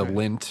piece type of of-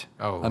 lint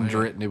Oh, under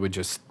lint. it and it would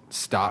just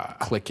stop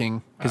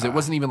clicking because it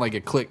wasn't even like a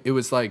click. It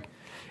was like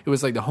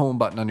the home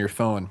button on your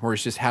phone where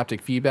it's just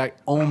haptic feedback,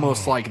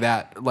 almost like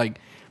that. Like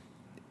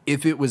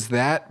if it was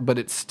that, but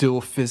it's still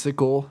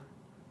physical,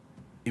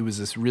 it was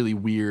this really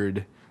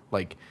weird,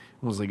 like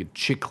it was like a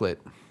chiclet.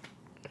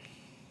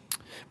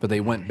 But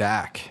they went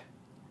back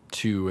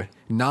to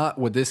not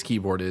what this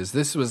keyboard is.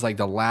 This was like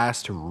the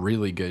last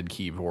really good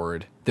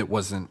keyboard that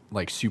wasn't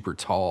like super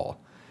tall.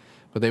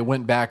 But they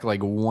went back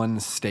like one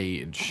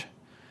stage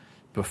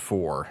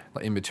before,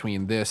 in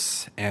between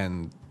this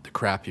and the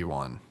crappy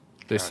one.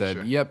 They said,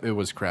 Gotcha. yep, it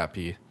was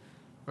crappy.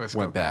 Let's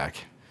Went go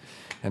back.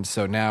 And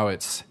so now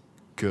it's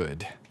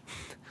good.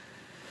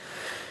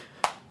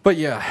 But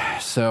yeah,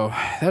 so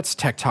that's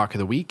Tech Talk of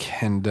the Week.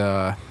 And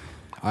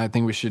I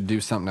think we should do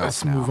something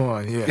else Let's now. move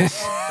on.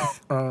 Yes.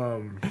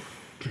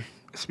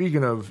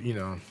 Speaking of, you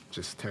know,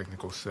 just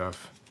technical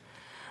stuff,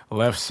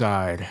 left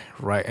side,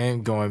 right,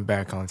 and going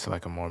back onto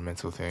like a more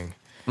mental thing.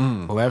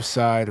 Left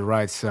side,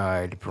 right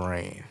side,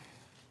 brain.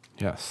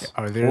 Yes.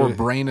 Are there- Or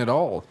brain at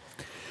all.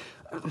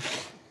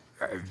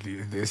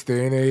 This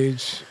day and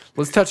age,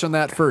 Let's touch on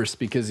that first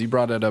because you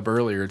brought it up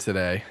earlier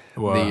today.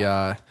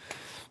 Wow.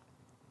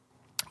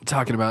 The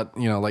talking about,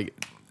 you know, like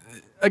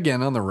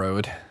again on the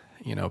road,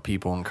 you know,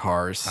 people in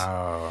cars.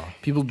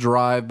 People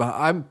drive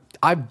by.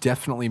 I've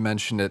definitely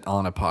mentioned it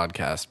on a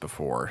podcast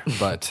before,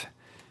 but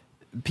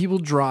people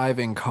drive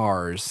in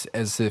cars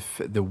as if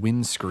the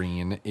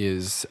windscreen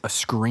is a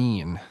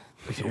screen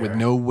with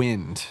no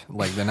wind,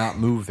 like they're not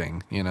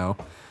moving, you know,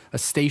 a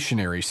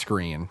stationary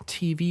screen,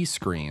 TV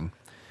screen.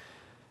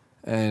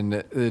 And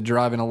they're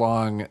driving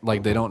along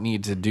like they don't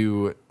need to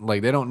do,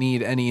 like they don't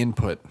need any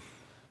input.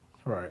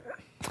 right?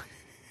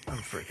 I'm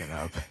freaking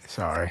up.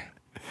 Sorry.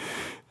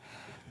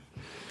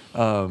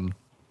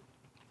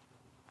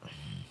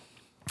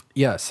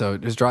 Yeah, so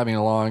just driving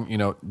along, you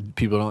know,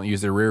 people don't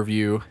use their rear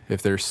view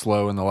if they're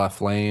slow in the left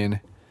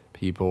lane.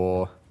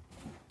 People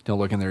don't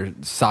look in their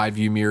side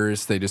view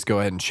mirrors. They just go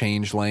ahead and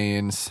change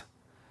lanes.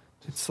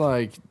 It's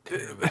like,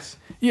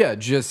 yeah,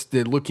 just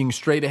they're looking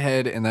straight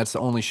ahead, and that's the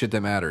only shit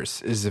that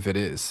matters, is if it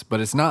is.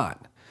 But it's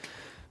not.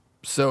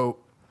 So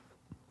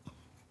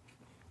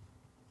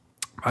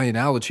my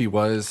analogy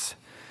was,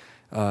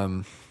 you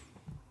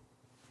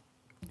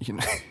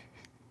know,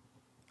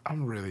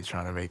 I'm really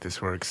trying to make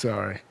this work.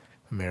 Sorry,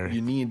 Mary.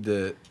 you need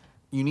the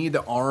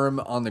arm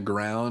on the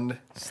ground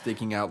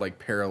sticking out like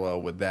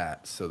parallel with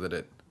that so that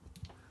it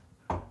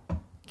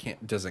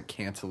doesn't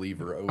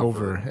cantilever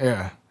Over.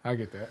 Yeah, I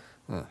get that.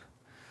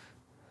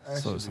 That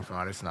So should be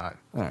fine. It's not,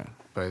 All right.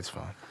 but it's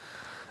fine.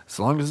 As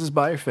long as it's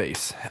by your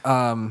face.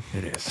 It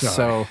is. Sorry.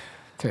 So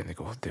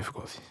Technical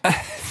difficulties.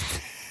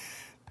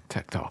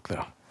 Tech talk,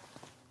 though.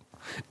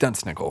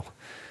 Dunstnickle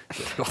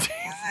difficulties.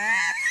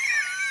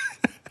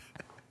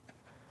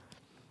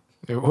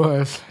 It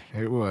was.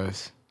 It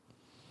was.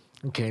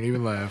 I can't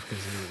even laugh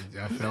because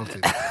I felt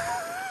it.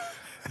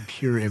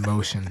 Pure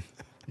emotion.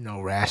 No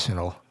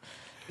rational.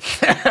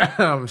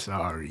 I'm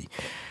sorry.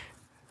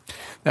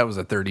 That was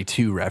a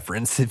 32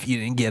 reference if you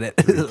didn't get it.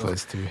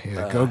 3+2.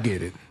 Yeah, go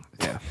get it.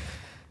 Yeah.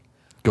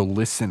 Go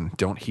listen,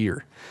 don't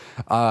hear.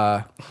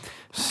 Oh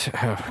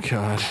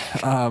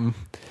God.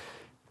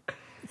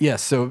 Yeah,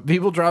 so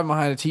people driving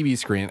behind a TV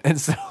screen, and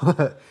so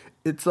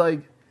it's like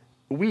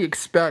we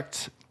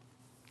expect.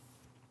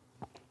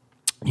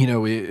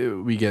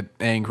 We get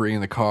angry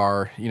in the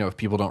car. If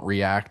people don't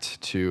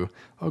react to,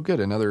 oh, good,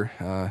 another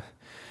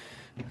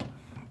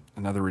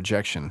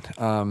rejection.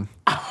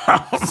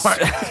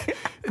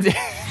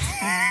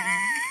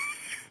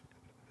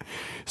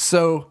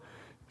 So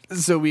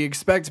we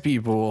expect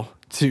people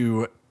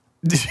to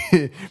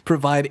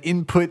provide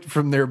input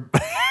from their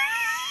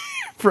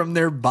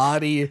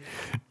body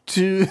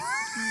to.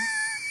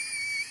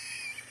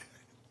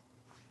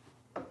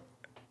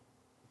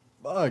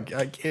 Fuck,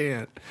 I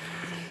can't.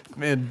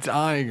 Man,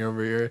 dying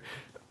over here.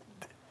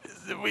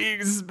 We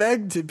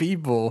expect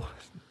people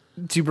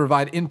to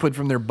provide input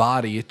from their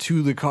body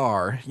to the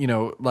car.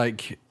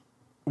 Like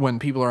when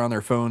people are on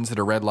their phones at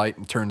a red light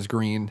and turns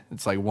green,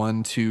 it's like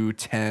 1, 2,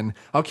 10.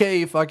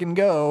 Okay, fucking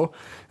go.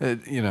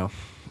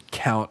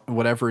 Count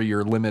whatever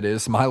your limit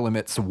is. My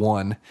limit's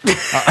 1.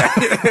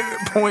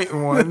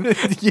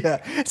 0.1.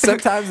 Yeah.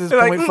 Sometimes it's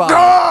Like, 0.5.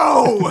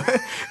 no!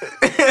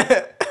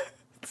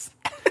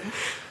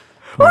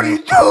 What are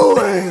you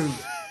doing?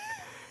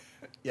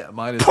 Yeah,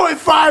 mine is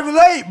 0.5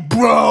 late,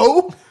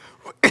 bro.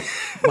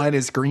 mine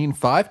is green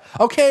 5.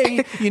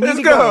 Okay, you need Let's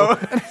to go.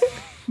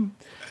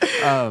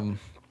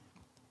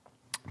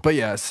 But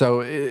yeah, so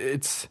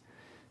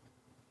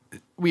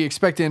we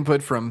expect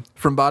input from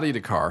body to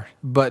car,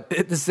 but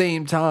at the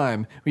same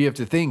time, we have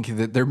to think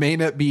that there may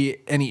not be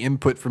any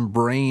input from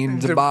brain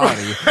to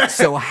body.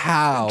 So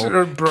how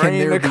To brain can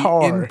there to be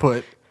car.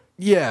 input?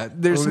 Yeah,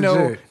 there's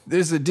Legit.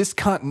 there's a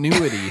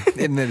discontinuity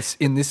in this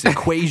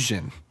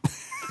equation.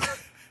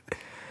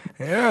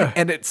 Yeah.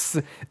 And it's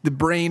the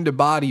brain to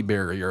body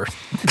barrier.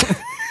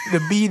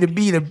 The B, the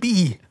B, the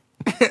B.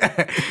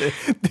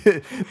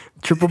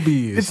 Triple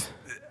B's.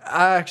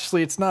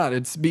 Actually, it's not.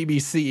 It's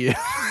BBC.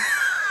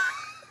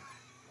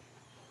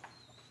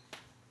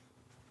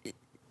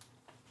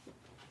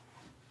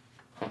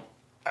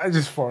 I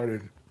just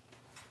farted.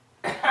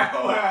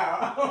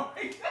 Wow. Oh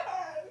my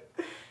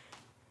God.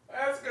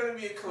 That's going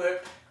to be a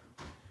clip.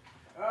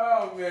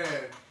 Oh, man.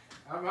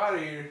 I'm out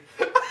of here.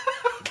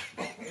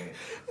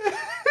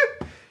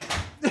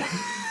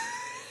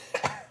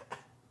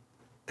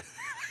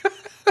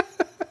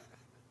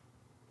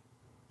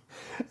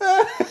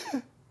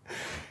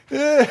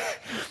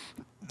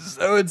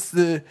 So it's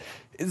the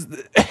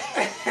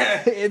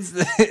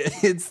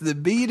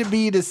B to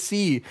B to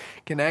C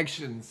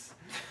connections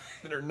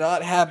that are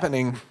not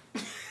happening.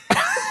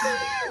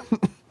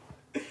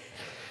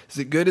 Is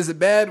it good? Is it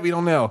bad? We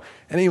don't know.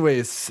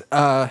 Anyways,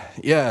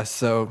 yeah.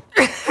 So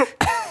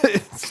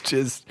it's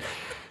just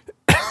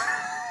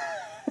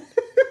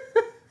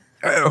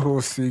A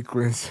whole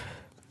sequence.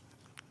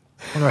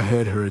 My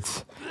head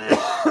hurts.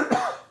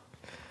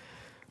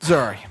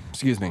 sorry.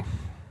 Excuse me.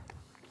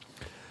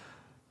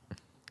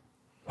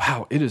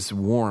 Wow, it is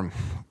warm.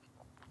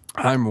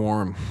 I'm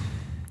warm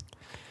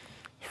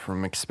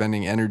from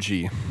expending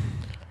energy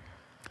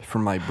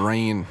from my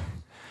brain.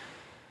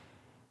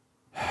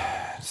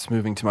 It's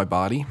moving to my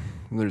body.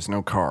 There's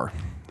no car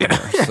there,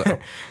 so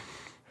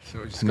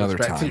So it just Another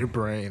goes back time. to your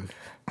brain.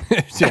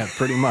 yeah,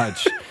 pretty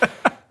much.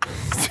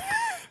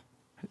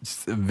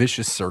 It's a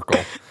vicious circle.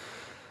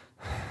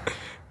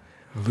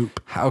 Loop.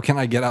 How can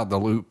I get out the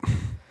loop?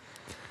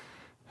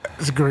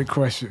 That's a great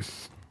question.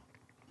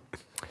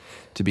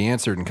 To be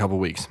answered in a couple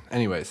weeks.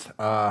 Anyways,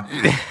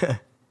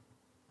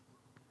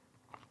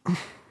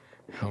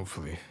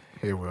 Hopefully.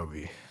 It will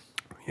be.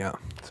 yeah.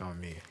 It's on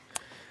me.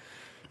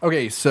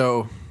 Okay,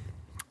 so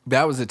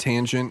that was a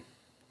tangent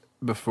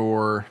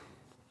before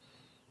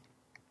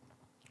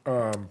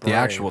the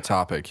actual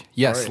topic.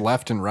 Yes, Right.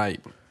 left and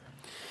right.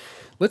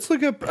 Let's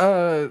look up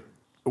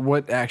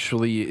what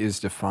actually is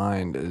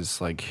defined as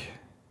like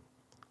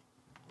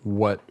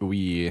what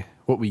we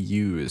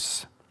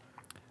use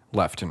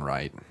left and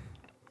right.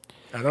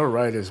 I know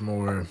right is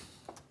more,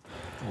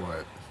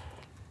 what,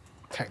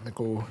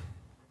 technical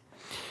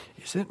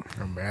Is it?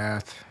 or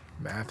math.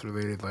 Math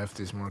related. Left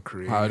is more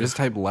creative. I just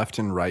type left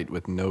and right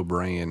with no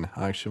brain.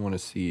 I actually want to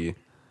see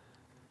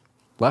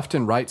left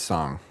and right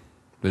song.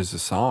 There's a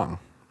song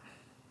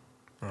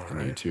on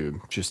right.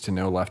 YouTube just to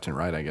know left and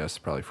right, I guess,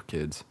 probably for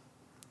kids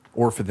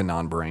or for the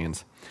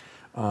non-brains.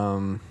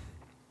 But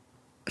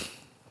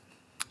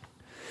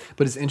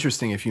it's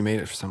interesting if you made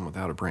it for someone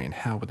without a brain,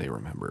 how would they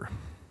remember?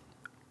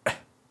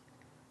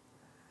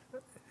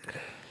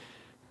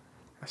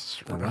 That's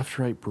The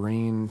left-right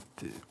brain.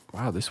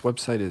 Wow, this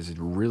website is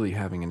really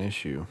having an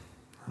issue.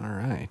 All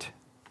right.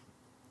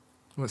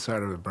 What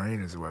side of the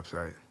brain is the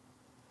website?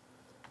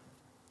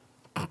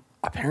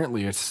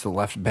 Apparently, it's the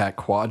left back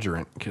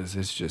quadrant because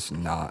it's just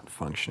not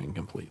functioning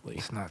completely.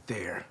 It's not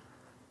there.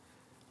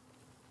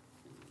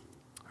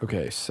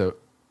 Okay, so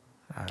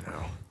I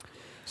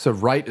know.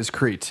 right is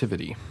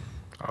creativity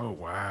Oh,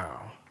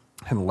 wow.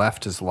 and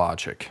left is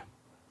logic.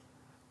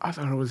 I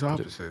thought it was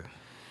opposite.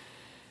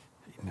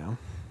 You know,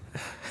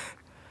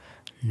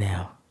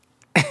 No.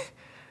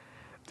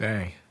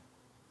 Dang.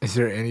 Is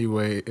there any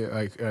way,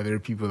 like, are there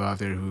people out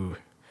there who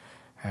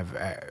have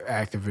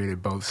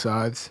activated both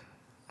sides?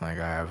 Like,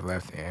 I have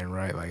left and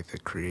right, like the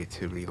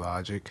creativity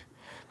logic,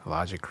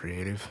 logic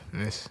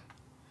creativeness.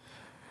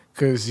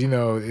 Because,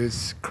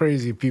 it's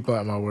crazy. People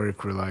at my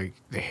work were like,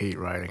 they hate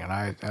writing, and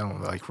I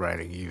don't like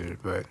writing either,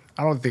 but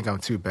I don't think I'm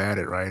too bad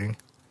at writing.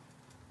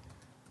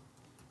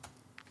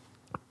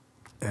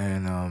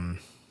 And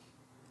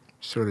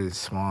sort of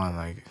Swan,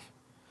 like,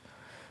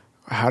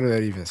 how did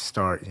that even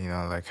start?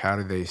 Like, how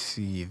did they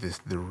see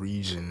the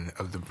region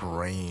of the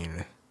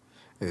brain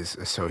is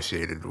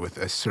associated with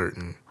a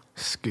certain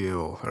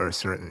skill or a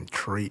certain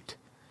trait?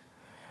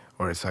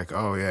 Or it's like,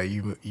 oh yeah,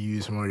 you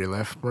use more of your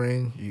left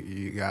brain,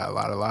 you got a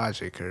lot of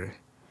logic, or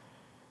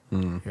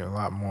a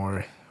lot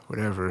more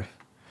whatever.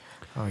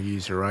 Oh, you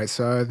use your right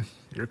side,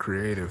 you're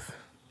creative.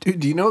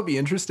 Dude, do you know what'd be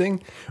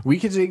interesting? We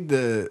could take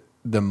the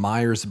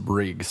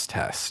Myers-Briggs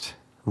test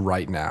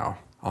right now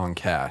on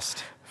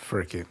Cast.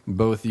 Frick it.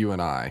 Both you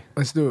and I.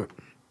 Let's do it.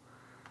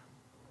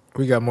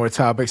 We got more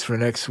topics for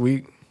next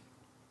week,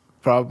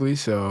 probably,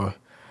 so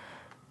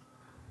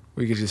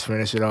we could just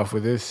finish it off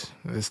with this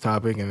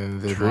topic, and then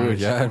the True,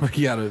 yeah.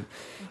 We got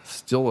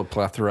still a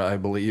plethora, I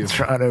believe.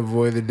 Trying to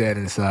avoid the dead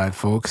inside,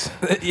 folks.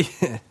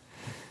 Yeah.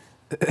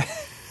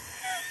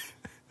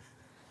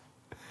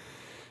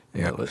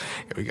 Yeah,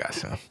 we got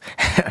some.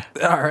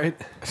 All right.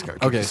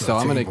 Okay, this so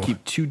on I'm the going to table.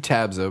 keep 2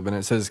 tabs open.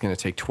 It says it's going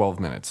to take 12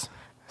 minutes.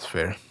 That's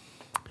fair.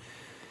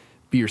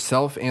 Be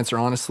yourself, answer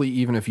honestly,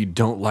 even if you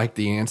don't like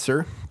the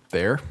answer.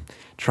 There.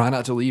 Try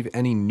not to leave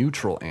any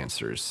neutral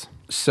answers.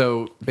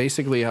 So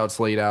basically how it's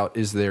laid out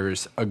is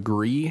there's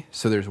agree.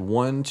 So there's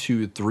 1,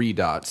 2, 3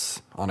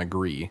 dots on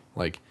agree.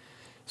 Like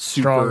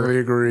super, Strongly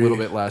agree. a little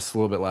bit less, a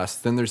little bit less.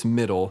 Then there's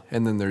middle,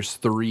 and then there's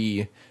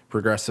 3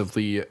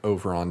 progressively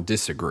over on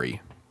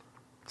disagree.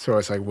 So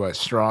it's like what?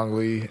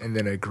 Strongly, and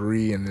then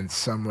agree, and then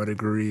somewhat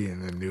agree,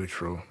 and then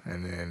neutral,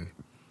 and then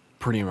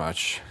Pretty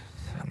much.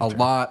 A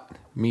lot,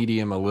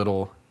 medium, a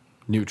little,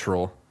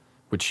 neutral,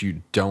 which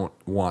you don't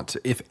want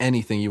to. If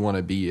anything, you want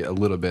to be a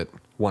little bit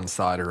one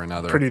side or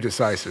another. pretty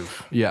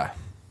decisive. Yeah.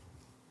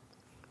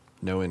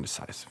 No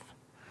indecisive.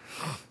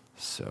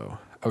 So,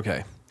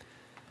 okay.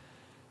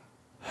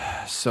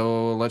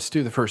 So let's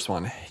do the first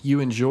one. You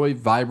enjoy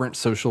vibrant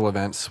social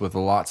events with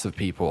lots of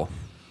people.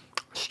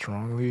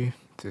 Strongly,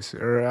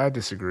 I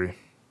disagree.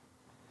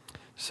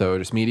 So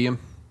just medium?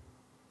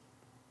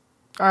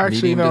 I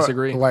actually Medium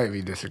disagree?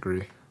 lightly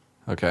disagree.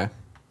 Okay.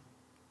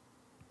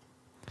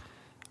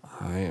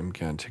 I am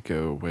going to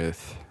go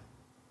with...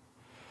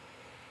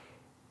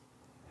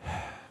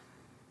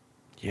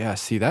 Yeah,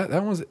 see,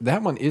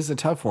 that one is a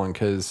tough one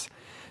because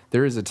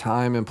there is a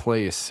time and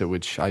place at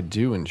which I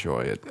do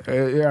enjoy it.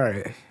 Yeah, all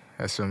right.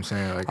 That's what I'm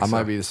saying. Like I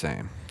might be the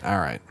same. All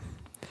right.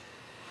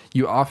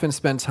 You often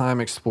spend time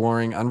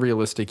exploring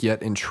unrealistic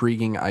yet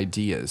intriguing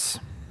ideas.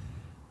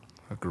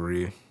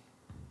 Agree.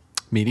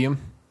 Medium?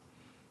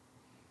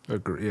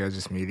 Agree. Yeah,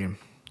 just medium.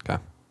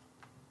 Okay.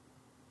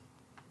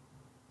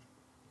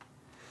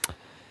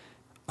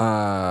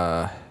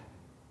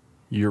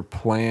 Your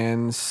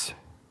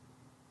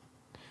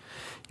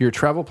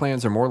travel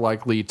plans are more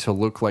likely to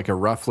look like a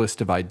rough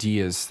list of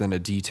ideas than a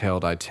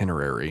detailed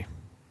itinerary.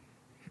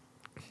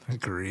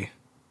 Agree.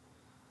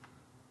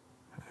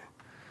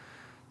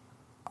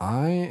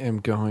 I am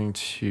going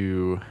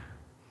to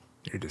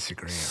You're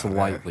disagreeing.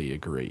 slightly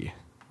agree.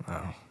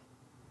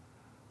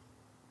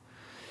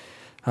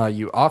 Oh.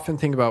 You often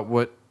think about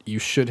what you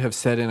should have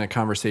said in a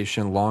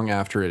conversation long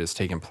after it has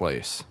taken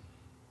place.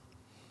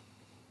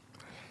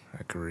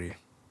 Agree.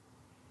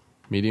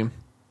 Medium?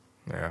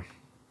 Yeah.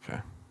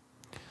 Okay.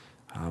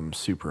 I'm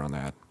super on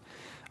that.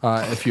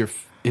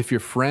 If your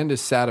friend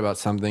is sad about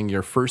something,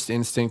 your first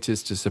instinct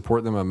is to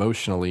support them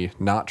emotionally,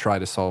 not try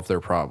to solve their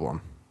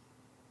problem.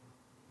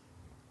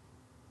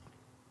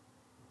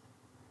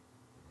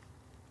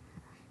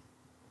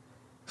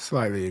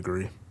 Slightly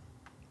agree.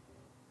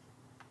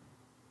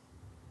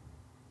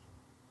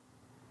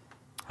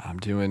 I'm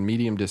doing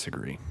medium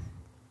disagree.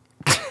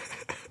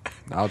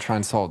 I'll try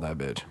and solve that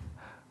bitch.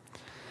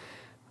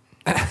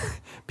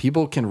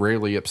 People can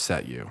rarely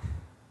upset you.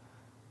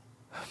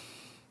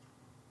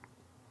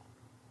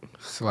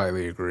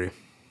 Slightly agree.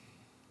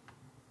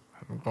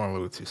 I'm going a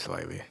little too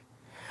slightly.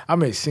 I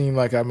may seem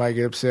like I might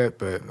get upset,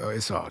 but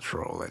it's all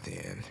troll at the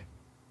end.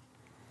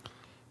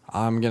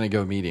 I'm going to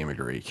go medium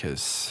agree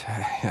because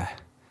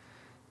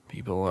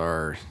people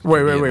are...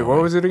 Wait.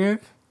 What was it again?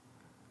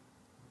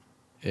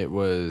 It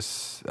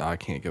was... I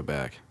can't go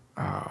back.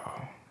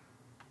 Oh.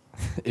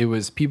 It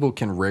was people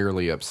can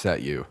rarely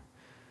upset you.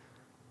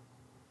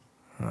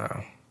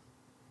 Oh.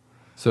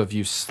 So if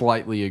you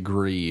slightly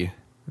agree,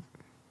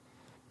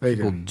 They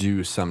people can.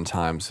 do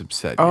sometimes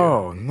upset you.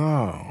 Oh,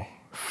 no.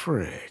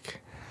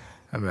 Frick.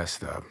 I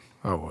messed up.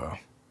 Oh,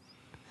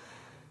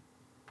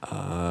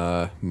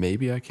 well.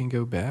 Maybe I can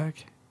go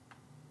back?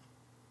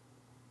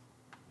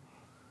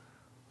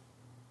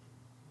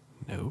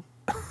 Nope.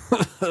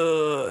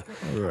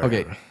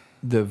 Okay.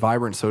 The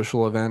vibrant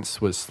social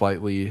events was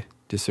slightly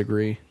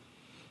disagree.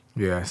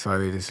 Yeah,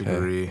 slightly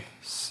disagree. Okay.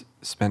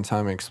 Spend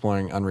time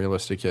exploring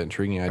unrealistic yet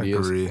intriguing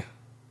ideas. Agree.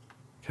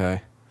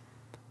 Okay.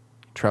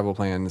 Travel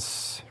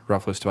plans,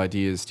 rough list of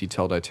ideas,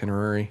 detailed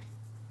itinerary.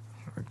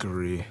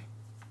 Agree.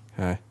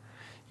 Okay.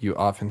 You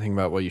often think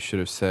about what you should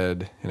have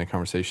said in a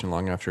conversation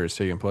long after it's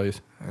taken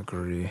place.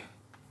 Agree.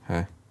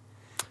 Okay.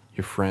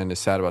 Your friend is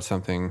sad about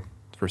something.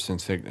 The person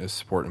sickness,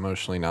 support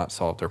emotionally, not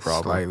solve their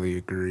problem. Slightly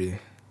agree.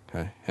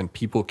 Okay. And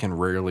people can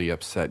rarely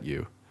upset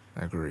you.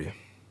 Agree.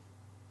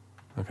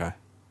 Okay.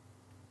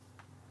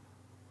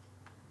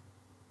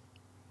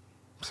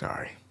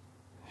 Sorry.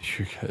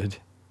 You're good.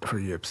 Are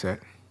you upset?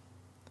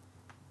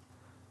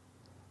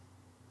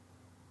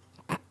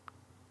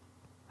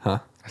 Huh?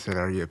 I said,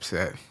 are you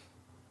upset?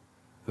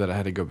 That I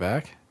had to go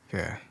back?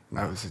 Yeah,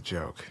 No. that was a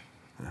joke.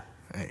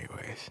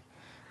 Anyways.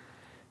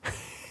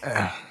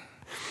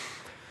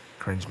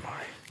 Cringe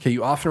Mark. Okay,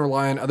 you often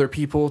rely on other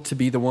people to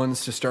be the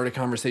ones to start a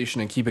conversation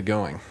and keep it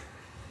going.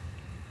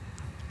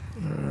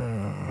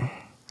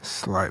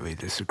 Slightly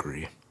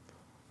disagree.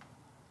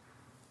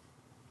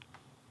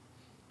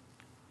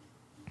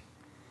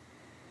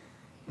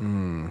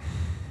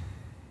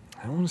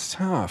 That one's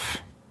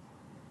tough.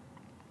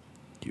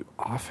 You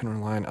often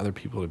rely on other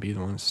people to be the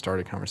ones to start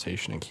a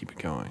conversation and keep it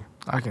going.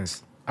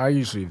 I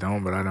usually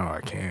don't, but I know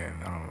I can.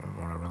 I don't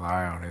want to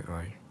rely on it.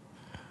 Like,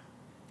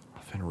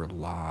 Often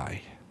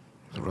rely.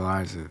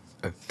 rely is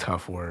a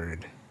tough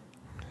word.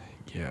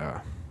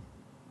 Yeah.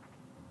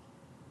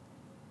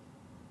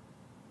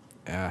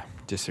 Yeah,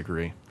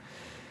 disagree.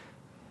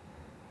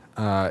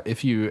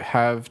 If you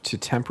have to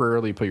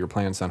temporarily put your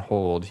plans on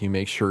hold, you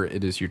make sure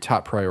it is your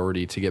top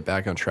priority to get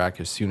back on track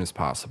as soon as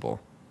possible.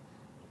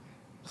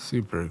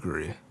 Super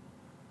agree.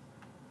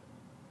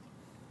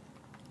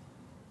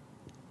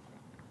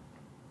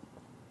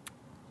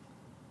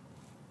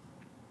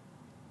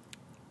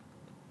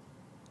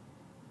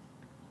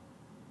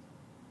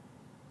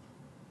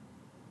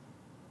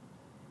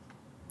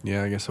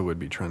 Yeah, I guess I would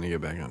be trying to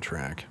get back on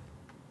track.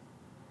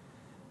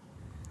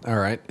 All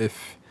right.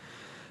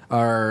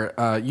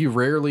 You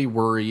rarely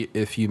worry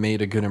if you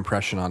made a good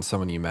impression on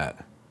someone you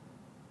met.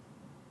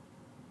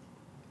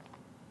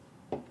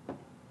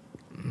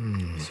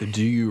 So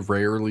do you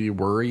rarely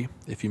worry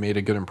if you made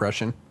a good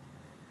impression?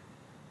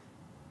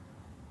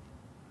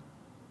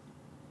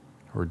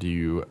 Or do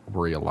you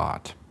worry a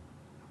lot?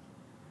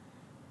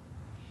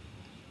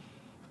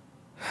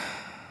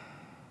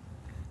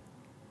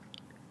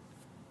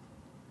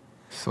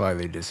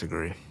 Slightly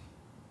disagree.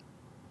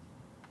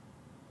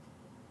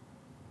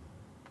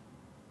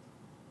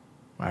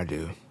 I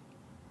do.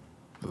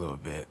 A little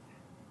bit.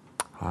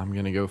 I'm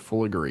going to go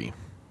full agree.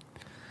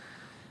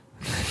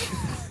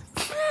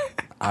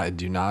 I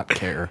do not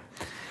care.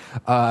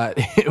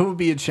 It would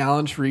be a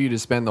challenge for you to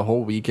spend the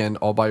whole weekend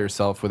all by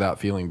yourself without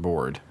feeling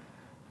bored.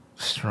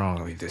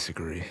 Strongly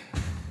disagree.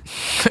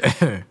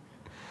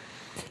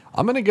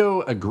 I'm going to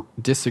go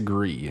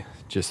disagree,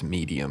 just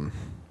medium.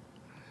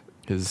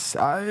 Because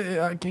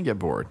I can get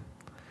bored.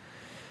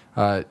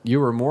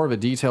 You are more of a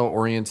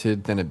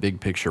detail-oriented than a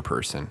big-picture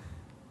person.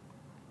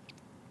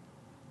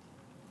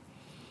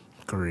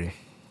 Agree.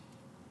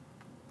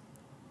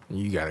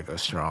 You gotta go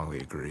strongly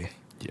agree.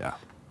 Yeah.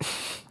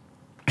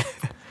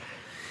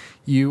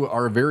 You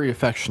are very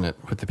affectionate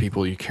with the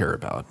people you care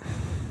about.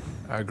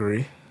 I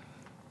agree.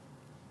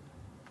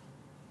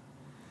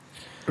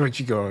 What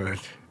you go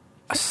with?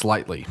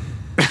 Slightly.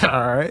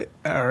 All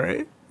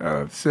right.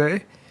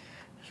 Say.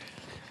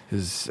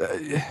 Because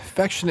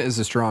affectionate is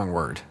a strong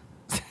word.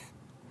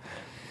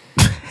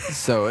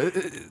 So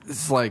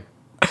it's like,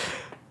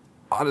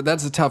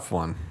 that's a tough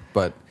one.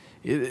 But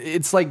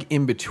it's like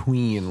in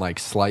between, like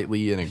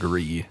slightly and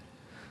agree.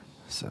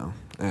 So,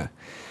 yeah.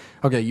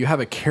 Okay, you have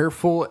a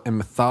careful and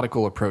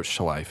methodical approach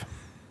to life.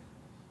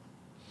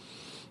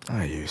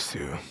 I used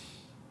to.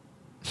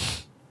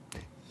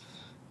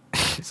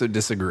 So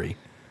disagree.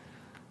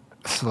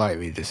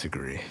 Slightly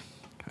disagree.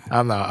 Okay.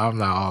 I'm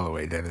not all the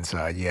way dead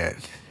inside yet.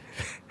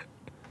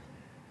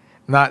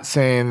 Not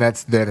saying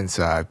that's dead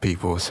inside,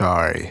 people.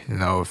 Sorry.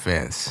 No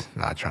offense.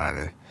 Not trying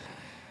to.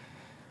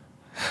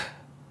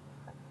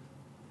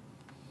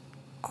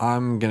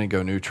 I'm going to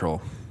go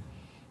neutral.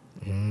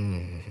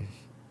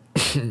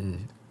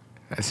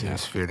 That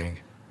seems fitting.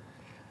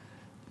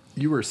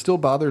 You were still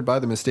bothered by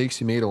the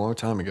mistakes you made a long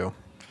time ago.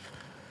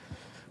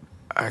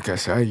 I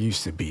guess I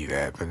used to be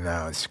that, but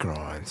now it's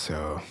gone,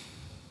 so.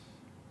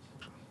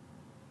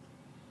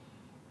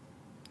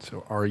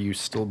 So are you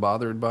still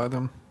bothered by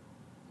them?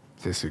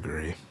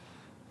 Disagree.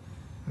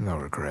 No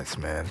regrets,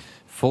 man.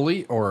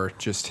 Fully or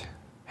just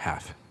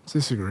half?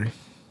 Disagree.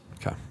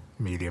 Okay.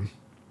 Medium.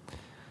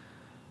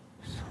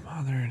 So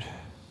bothered.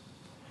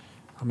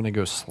 I'm going to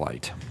go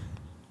slight.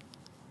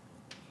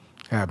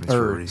 Happens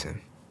for a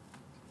reason.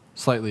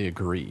 Slightly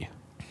agree.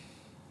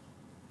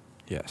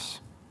 Yes.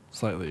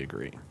 Slightly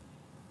agree.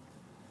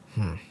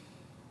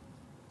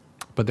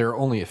 But there are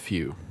only a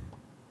few.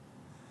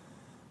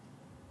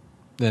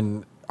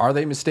 Then are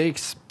they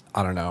mistakes?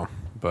 I don't know,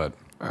 but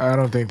I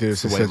don't think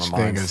there's the a way such my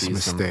thing mind as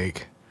sees them.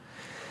 mistake.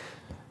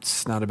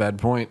 It's not a bad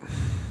point.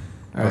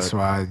 That's But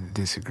why I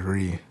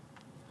disagree.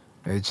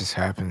 It just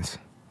happens.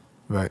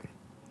 But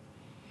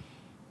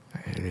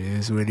it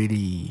is what it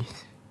is.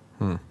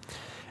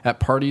 at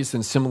parties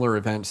and similar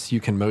events, you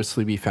can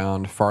mostly be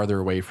found farther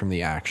away from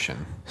the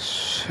action.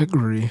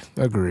 Agree.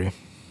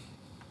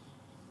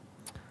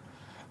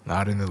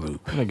 Not in the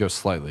loop. I'm going to go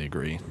slightly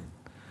agree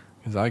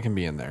because I can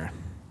be in there.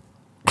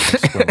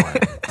 Swim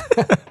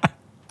lane.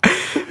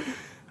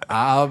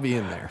 I'll be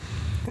in there.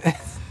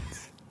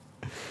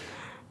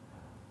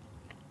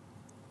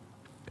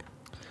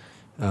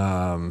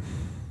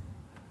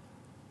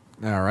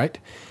 All right.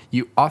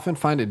 You often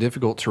find it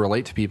difficult to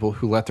relate to people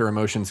who let their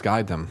emotions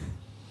guide them.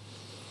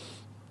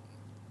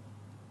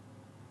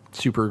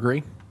 Super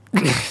agree?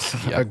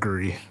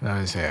 Agree. I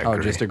would say agree. Oh,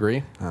 just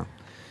agree? Oh.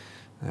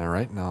 All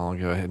right. Now I'll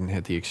go ahead and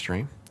hit the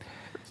extreme.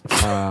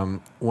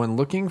 When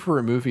looking for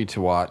a movie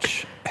to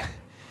watch,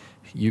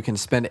 you can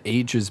spend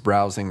ages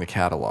browsing the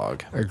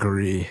catalog.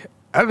 Agree.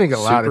 I think a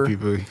lot of Super.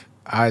 people,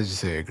 I just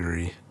say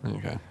agree.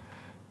 Okay.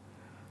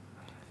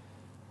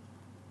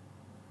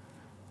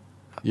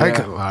 I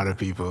think a lot of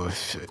people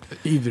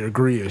either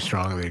agree or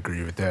strongly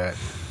agree with that.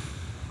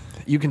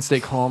 You can stay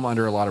calm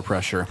under a lot of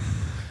pressure.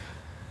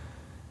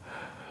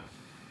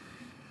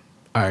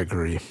 I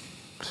agree.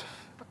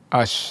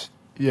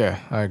 Yeah,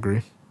 I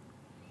agree.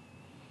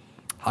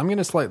 I'm going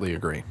to slightly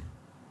agree.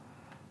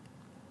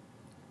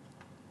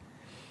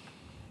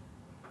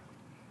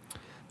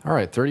 All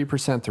right,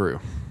 30% through.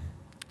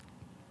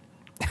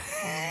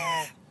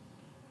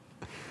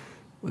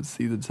 Let's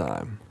see the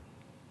time.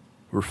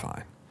 We're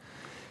fine.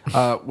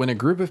 When a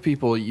group of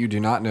people you do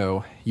not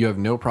know, you have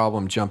no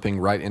problem jumping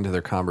right into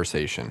their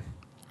conversation.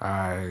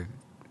 I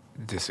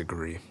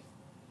disagree.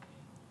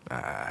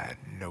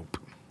 Nope.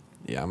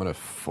 Yeah, I'm going to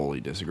fully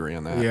disagree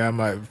on that. Yeah, I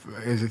might.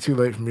 Is it too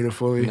late for me to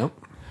fully?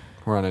 Nope.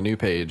 We're on a new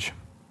page.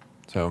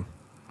 So,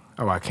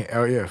 Oh, I can't.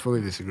 Oh, yeah,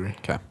 fully disagree.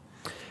 okay.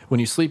 When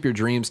you sleep, your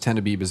dreams tend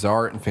to be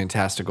bizarre and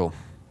fantastical.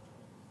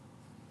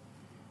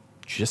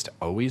 Just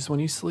always when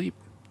you sleep?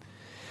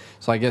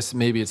 So I guess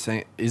maybe it's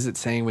saying, is it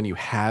saying when you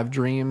have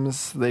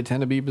dreams, they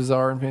tend to be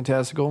bizarre and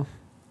fantastical?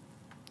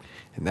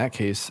 In that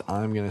case,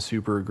 I'm going to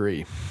super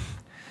agree.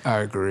 I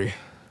agree.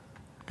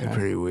 They're Okay.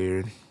 pretty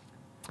weird.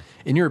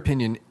 In your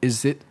opinion,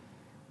 it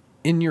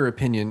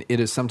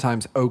is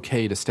sometimes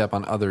okay to step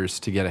on others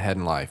to get ahead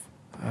in life?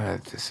 I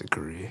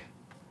disagree.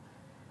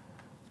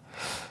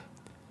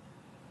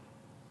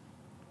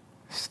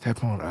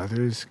 Step on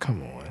others?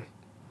 Come on.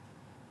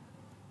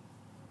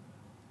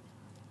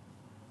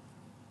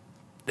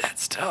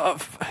 That's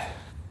tough.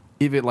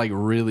 If it like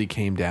really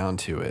came down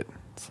to it,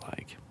 it's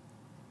like,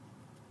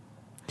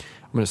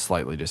 I'm going to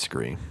slightly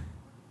disagree.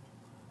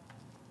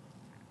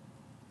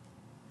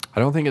 I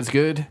don't think it's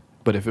good,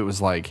 but if it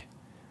was like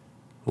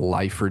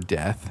life or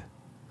death,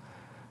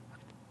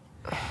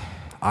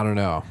 I don't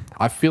know.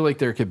 I feel like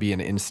there could be an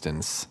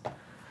instance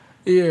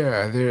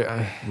Yeah,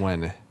 they're.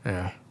 when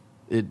Yeah.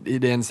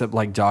 it ends up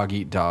like dog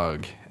eat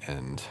dog,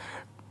 and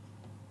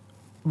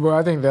Well,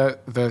 I think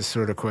that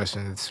sort of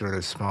question sort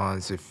of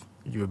spawns if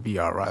you would be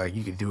all right. Like,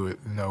 you could do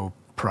it, no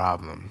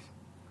problem.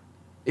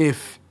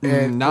 If.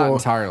 And, not well,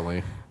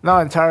 entirely.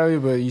 Not entirely,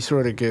 but you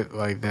sort of get,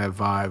 like, that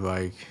vibe,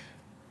 like.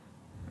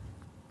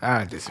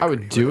 I disagree. I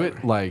would do whatever.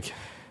 it like,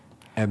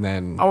 and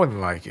then I wouldn't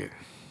like it.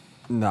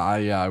 no,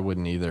 I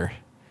wouldn't either,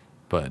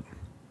 but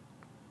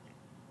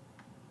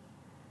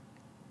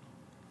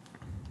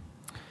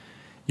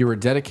you were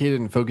dedicated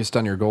and focused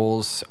on your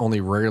goals, only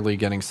rarely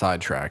getting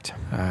sidetracked.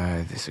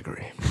 I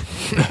disagree.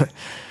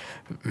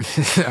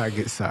 I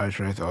get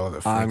sidetracked all the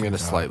I'm freaking going to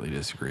time. slightly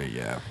disagree.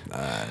 Yeah,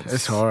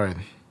 It's hard.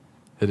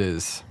 It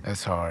is.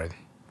 It's hard.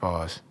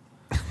 Pause.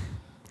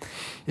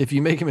 If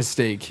you make a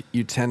mistake,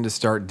 you tend to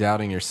start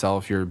doubting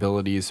yourself, your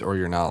abilities, or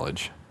your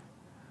knowledge.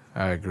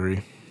 I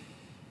agree.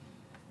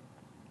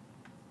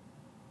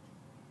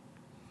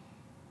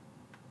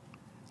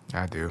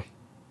 I do.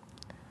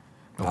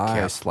 I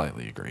Okay.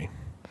 slightly agree.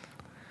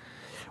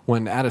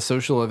 When at a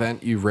social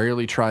event, you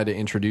rarely try to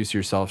introduce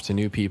yourself to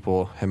new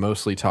people and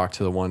mostly talk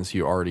to the ones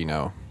you already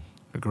know.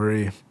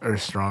 Agree or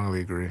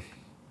strongly agree.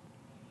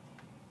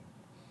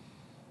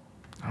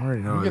 I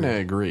already know. I'm going to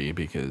agree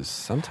because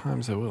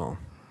sometimes I will.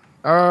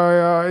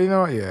 You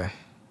know what? Yeah.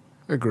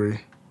 Agree.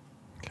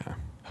 Okay.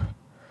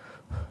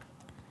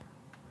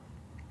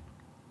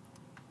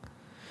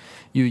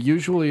 You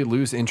usually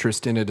lose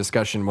interest in a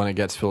discussion when it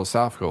gets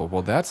philosophical.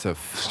 Well, that's a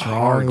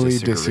hard Strongly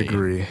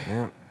disagree.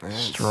 Yeah,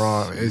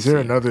 Strong. Is there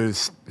another?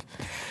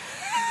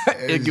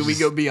 Can we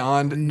go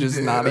beyond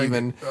just not like,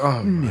 even?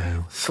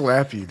 No.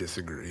 Slap you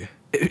disagree.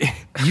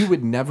 You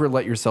would never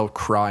let yourself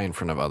cry in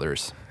front of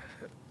others.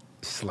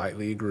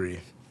 Slightly agree.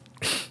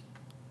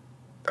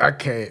 I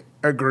can't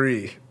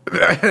agree.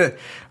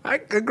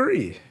 I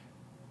agree.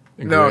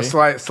 No,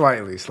 Agree?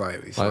 slightly.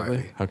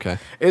 Okay.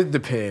 It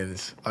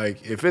depends.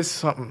 Like, if it's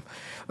something,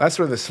 that's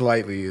where the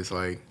slightly is.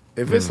 Like,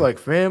 if it's like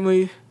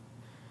family,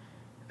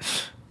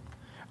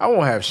 I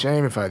won't have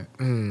shame if I.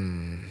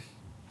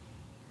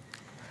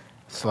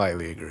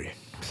 Slightly agree.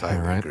 Slightly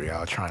All right. agree.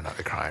 I'll try not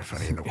to cry in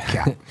front of you. No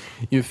cap.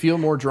 You feel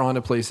more drawn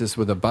to places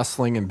with a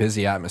bustling and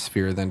busy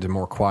atmosphere than to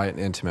more quiet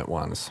and intimate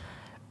ones.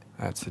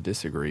 That's a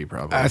disagree,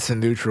 probably. That's a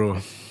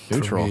neutral.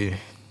 Neutral. For me.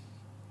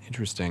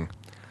 Interesting.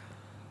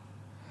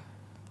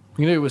 I'm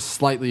going to do was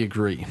slightly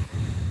agree.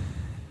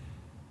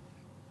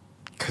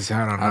 Because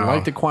I don't know. I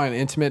like the quiet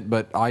and intimate,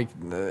 but I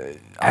don't know.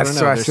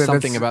 That's why I There's said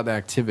something that's- about the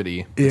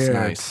activity that's Yeah,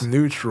 nice. it's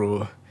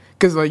neutral.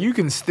 Because like you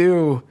can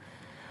still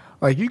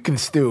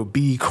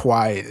be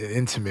quiet and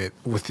intimate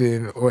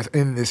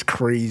within this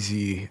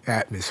crazy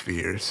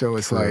atmosphere. So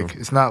it's True. like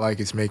it's not like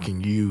it's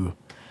making you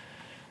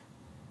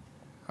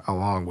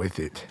along with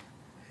it.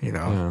 You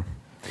know.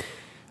 Yeah.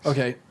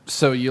 Okay,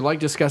 so you like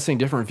discussing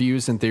different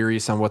views and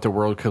theories on what the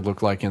world could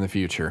look like in the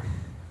future.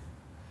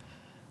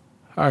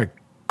 I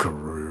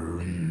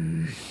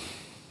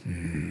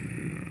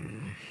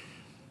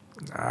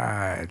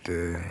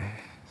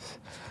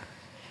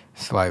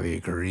slightly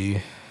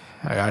agree.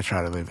 I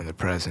try to live in the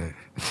present.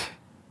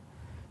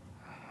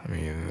 I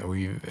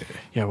mean,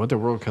 Yeah, what the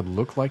world could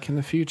look like in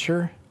the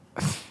future?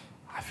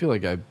 I feel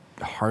like I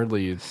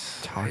hardly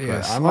talk Yeah,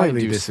 about it. I might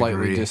slightly do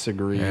slightly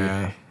disagree. disagree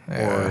Yeah,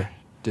 or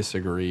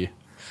disagree.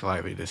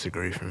 slightly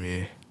disagree for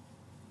me.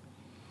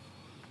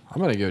 I'm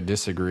going to go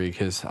disagree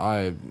because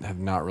I have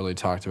not really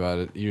talked about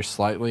it. You're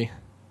slightly?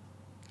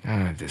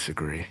 I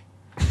disagree.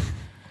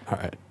 All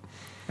right.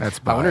 That's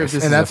biased. I wonder if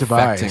this and is that's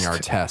affecting biased. our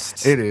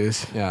tests. It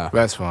is. Yeah.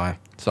 That's fine.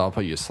 So I'll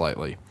put you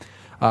slightly.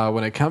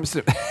 When it comes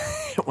to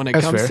when it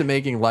That's comes fair. to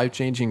making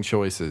life-changing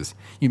choices,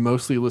 you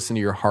mostly listen to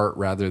your heart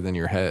rather than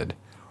your head.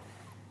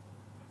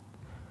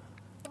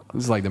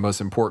 This is like the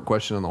most important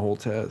question on the whole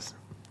test.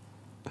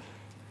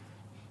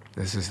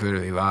 This is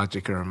literally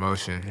logic or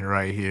emotion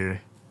right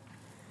here,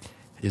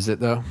 Is it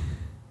though?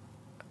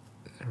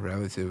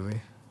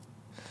 relatively.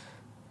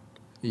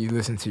 You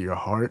listen to your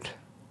heart.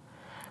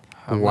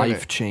 I wanna-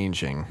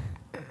 Life-changing.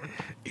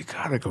 You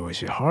gotta go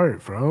with your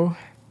heart, bro.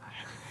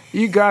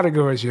 You gotta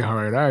go with your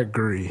heart. I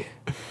agree.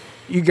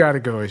 You gotta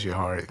go with your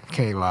heart.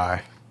 Can't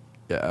lie.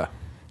 Yeah.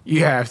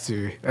 You have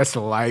to. That's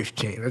a life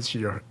change.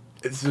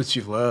 It's what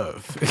you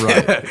love.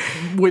 Right.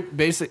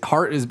 With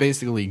heart is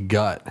basically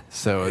gut.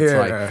 So it's Yeah.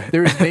 like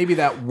there's maybe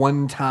that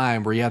one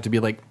time where you have to be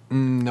like,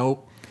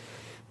 nope,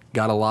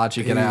 gotta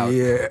logic it out.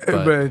 Yeah,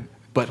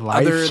 but other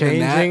life than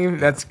that, changing,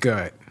 that's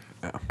gut.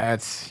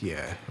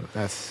 Yeah.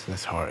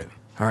 That's hard.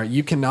 all right,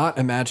 you cannot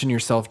imagine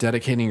yourself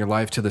dedicating your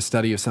life to the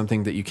study of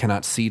something that you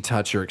cannot see,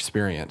 touch, or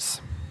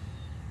experience.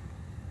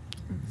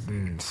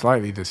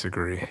 Slightly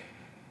disagree.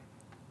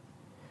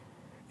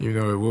 Even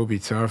though it will be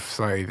tough,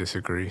 slightly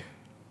disagree.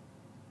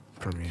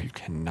 For me, You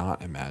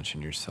cannot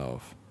imagine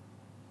yourself.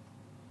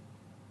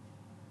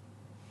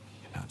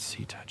 You cannot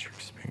see, touch, or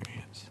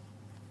experience.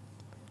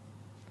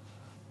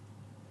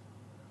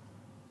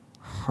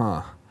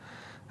 Huh.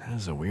 That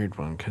is a weird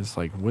one because,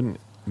 like, wouldn't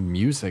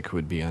music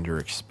would be under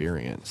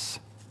experience?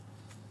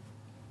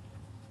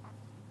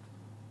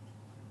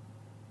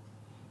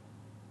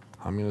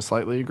 I'm going to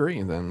slightly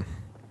agree then.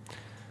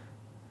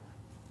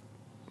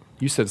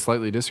 You said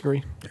slightly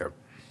disagree? yep.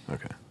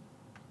 Okay.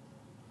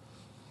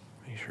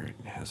 Make sure it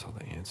has all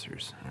the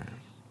answers.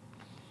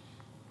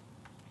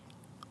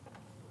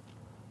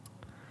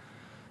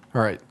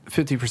 All right,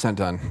 50%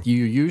 done.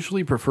 You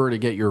usually prefer to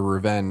get your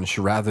revenge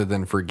rather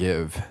than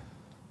forgive.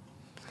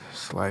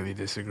 Slightly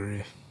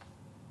disagree.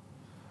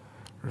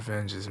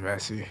 Revenge is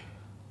messy.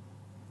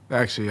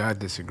 Actually, I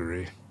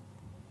disagree.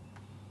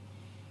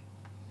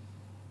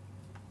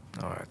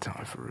 I don't have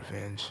time for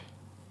revenge.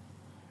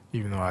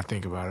 Even though I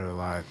think about it a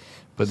lot.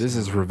 But this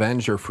is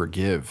revenge or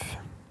forgive,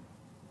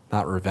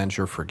 not revenge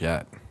or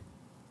forget.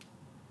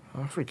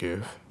 I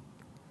forgive.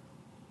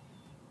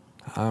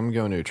 I'm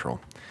going neutral.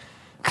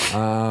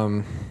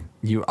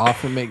 You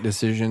often make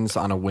decisions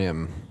on a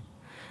whim.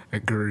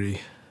 Agree.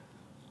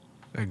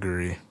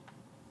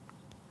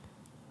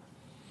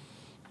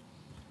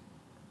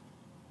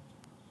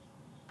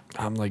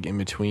 I'm like in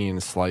between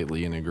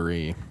slightly and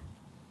agree.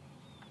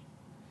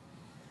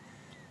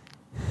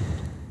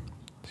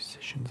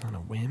 Decisions on a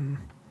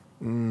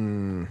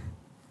whim?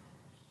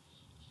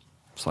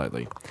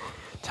 Slightly.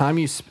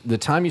 The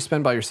time you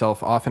spend by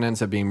yourself often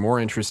ends up being more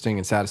interesting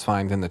and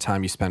satisfying than the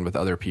time you spend with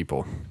other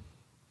people.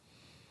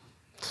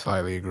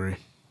 Slightly agree.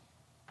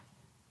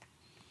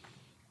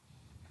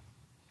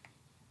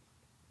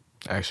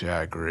 Actually,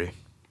 I agree.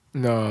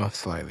 No,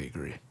 slightly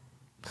agree.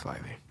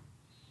 Slightly.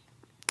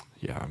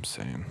 Yeah, I'm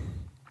saying.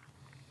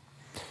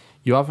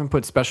 You often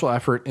put special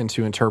effort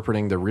into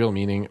interpreting the real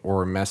meaning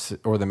or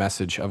the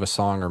message of a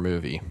song or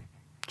movie.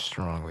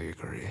 Strongly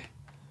agree.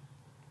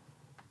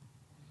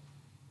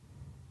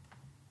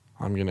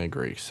 I'm gonna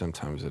agree.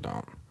 Sometimes I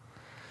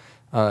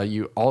don't.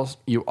 You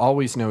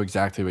always know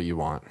exactly what you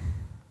want.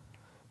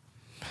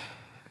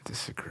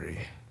 Disagree.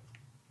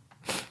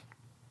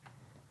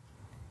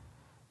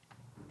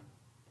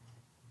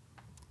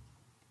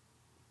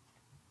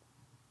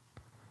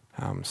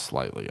 I'm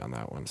slightly on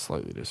that one.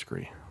 Slightly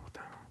disagree. What the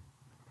hell?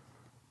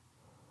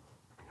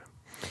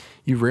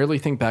 You rarely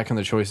think back on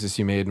the choices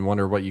you made and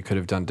wonder what you could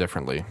have done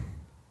differently.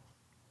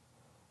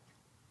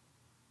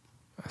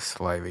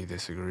 Slightly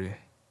disagree.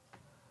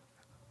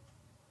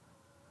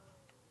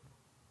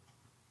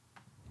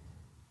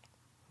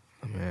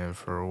 I mean,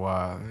 for a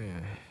while,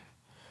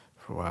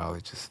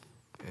 it just,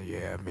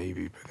 yeah,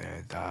 maybe, but then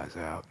it dies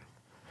out.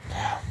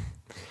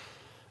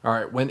 All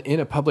right. When in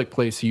a public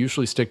place, you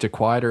usually stick to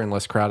quieter and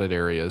less crowded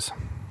areas.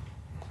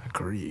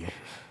 Agree.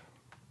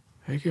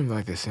 They give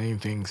like the same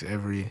things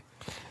every.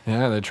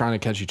 Yeah, they're trying to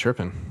catch you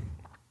tripping.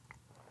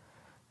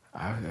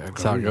 I agree.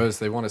 That's how it goes.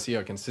 They want to see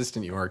how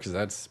consistent you are because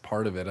that's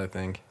part of it, I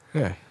think.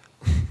 Yeah,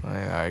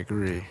 I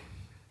agree.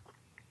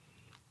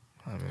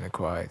 I'm in a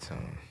quiet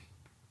zone.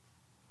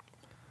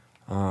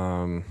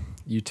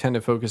 You tend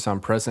to focus on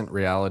present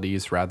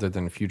realities rather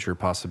than future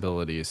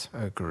possibilities.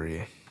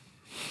 Agree.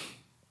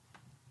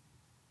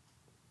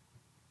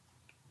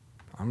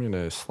 I'm going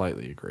to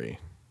slightly agree.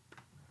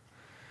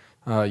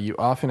 You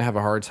often have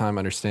a hard time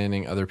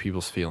understanding other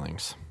people's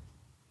feelings.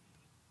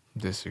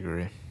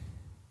 Disagree.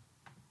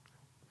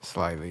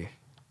 Slightly.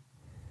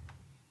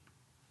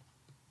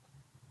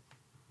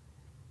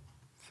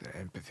 It's the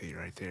empathy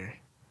right there.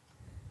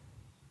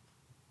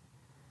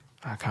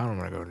 I kind of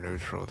want to go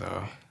neutral,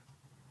 though.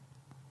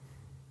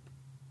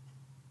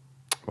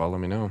 Well, let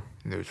me know.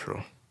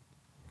 Neutral.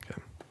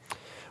 Okay.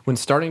 When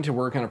starting to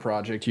work on a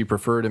project, you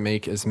prefer to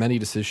make as many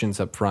decisions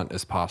up front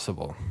as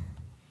possible.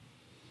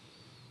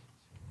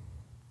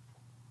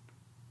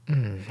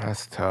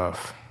 That's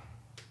tough.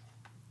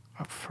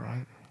 Up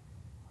front.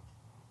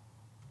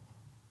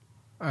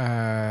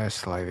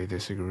 Slightly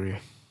disagree.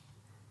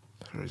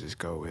 So just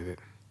go with it.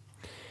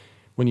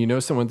 When you know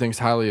someone thinks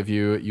highly of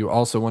you, you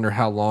also wonder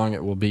how long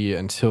it will be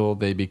until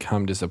they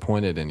become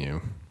disappointed in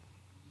you.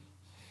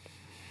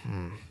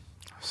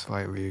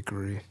 Slightly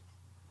agree.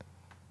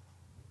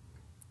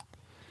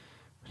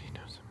 When you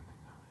know someone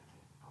thinks highly of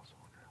you, you also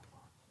wonder how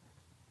long.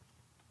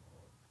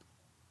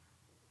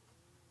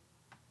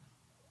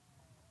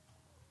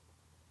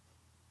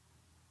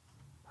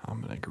 I'm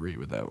going to agree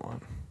with that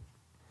one.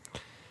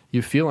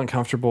 You feel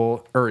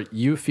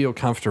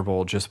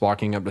comfortable just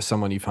walking up to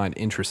someone you find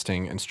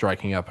interesting and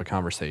striking up a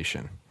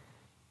conversation.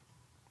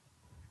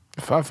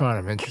 If I find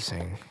him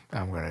interesting,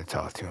 I'm going to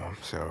talk to him.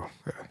 So,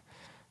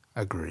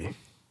 agree.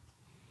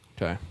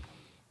 Okay.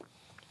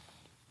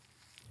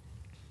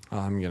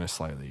 I'm going to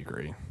slightly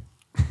agree.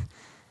 I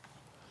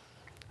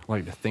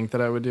like to think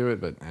that I would do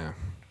it, but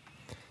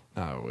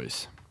not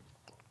always.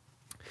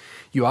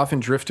 You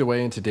often drift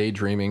away into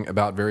daydreaming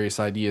about various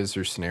ideas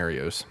or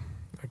scenarios.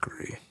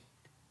 Agree.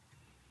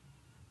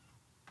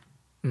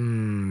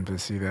 But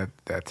see,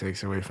 that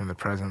takes away from the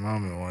present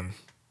moment one.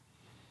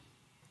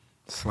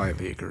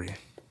 Slightly agree.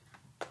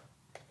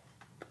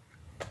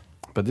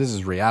 But this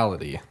is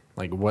reality.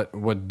 Like,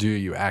 what do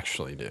you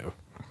actually do?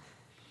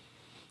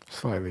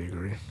 Slightly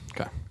agree.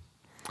 Okay.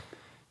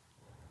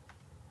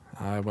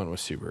 I went with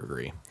super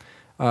agree.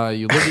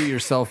 You look at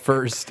yourself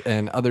first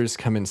and others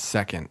come in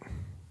second.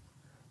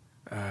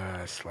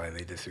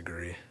 Slightly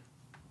disagree.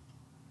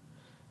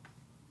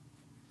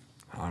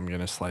 I'm going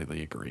to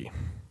slightly agree.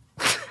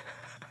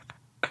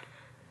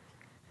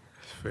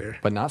 Fair.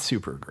 But not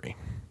super agree.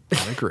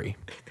 I agree.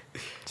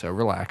 So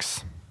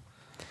relax.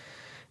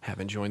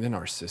 Haven't joined the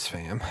narcissist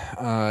fam.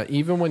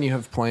 Even when you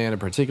have planned a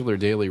particular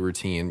daily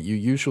routine, you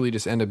usually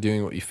just end up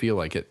doing what you feel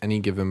like at any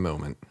given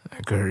moment.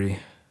 Agree.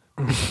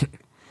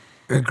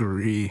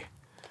 Agree.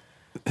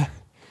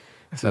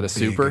 Is that a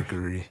super?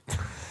 Agree.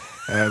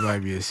 That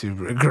might be a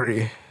super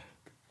agree.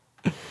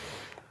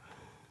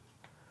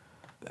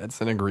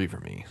 That's an agree for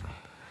me.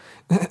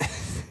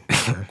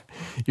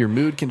 Your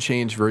mood can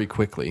change very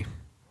quickly.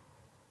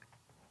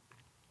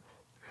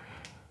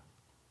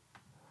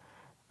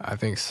 I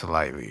think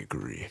slightly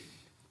agree,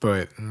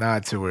 but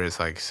not to where it's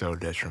like so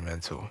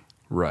detrimental.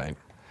 Right.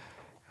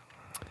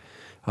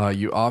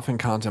 You often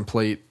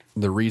contemplate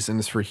the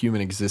reasons for human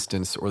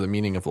existence or the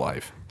meaning of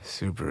life.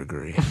 Super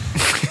agree.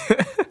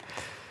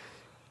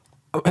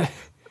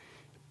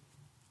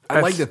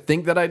 I like to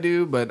think that I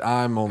do, but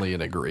I'm only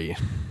an agree.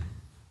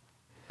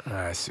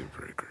 I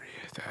super agree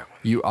with that one.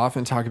 You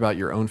often talk about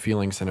your own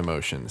feelings and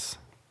emotions.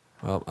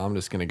 Well, I'm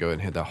just going to go ahead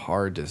and hit the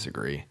hard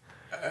disagree.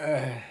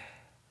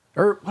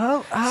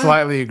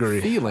 Slightly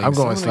agree. Feelings. I'm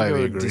going gonna slightly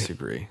go agree.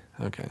 Disagree.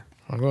 Okay.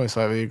 I'm going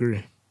slightly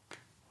agree.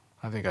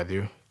 I think I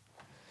do.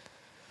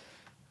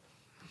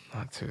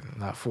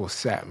 Not full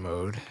sat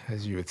mode,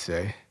 as you would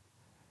say.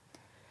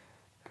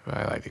 But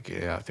I like to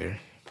get it out there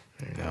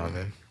every now and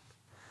then.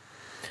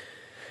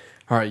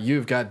 All right,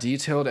 you've got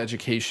detailed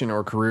education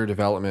or career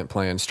development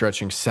plans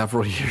stretching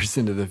several years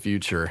into the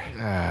future.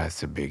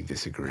 It's a big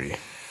disagree.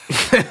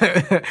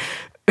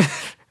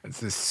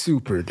 It's a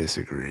super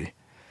disagree.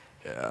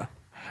 Yeah.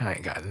 I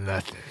ain't got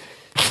nothing.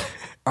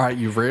 All right,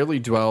 you rarely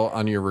dwell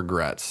on your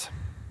regrets.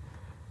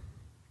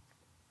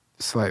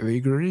 Slightly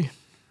agree.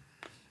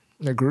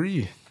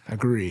 Agree.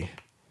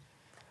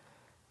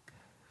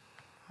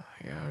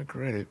 Yeah, I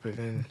regret it, but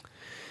then...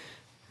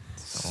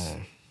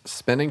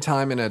 Spending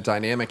time in a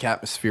dynamic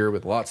atmosphere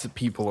with lots of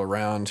people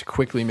around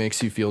quickly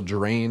makes you feel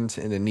drained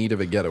and in need of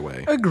a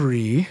getaway.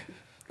 Agree.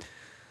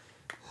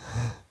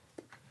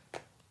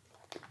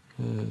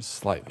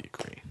 Slightly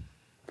agree.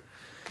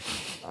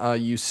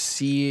 You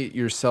see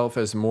yourself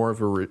as more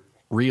of a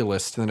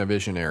realist than a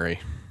visionary.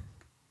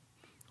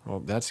 Well,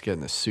 that's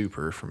getting a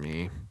super for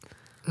me.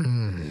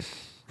 I'm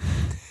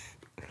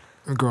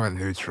going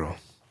neutral.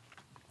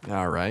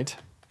 All right.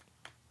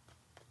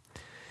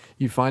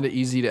 You find it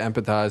easy to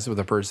empathize with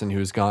a person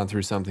who's gone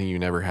through something you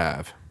never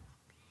have.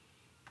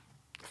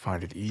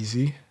 Find it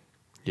easy?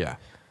 Yeah.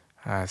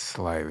 I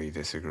slightly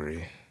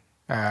disagree.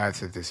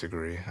 It's a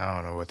disagree. I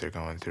don't know what they're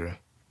going through.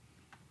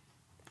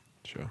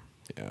 Sure.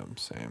 Yeah, I'm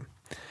saying.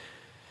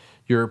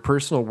 Your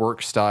personal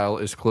work style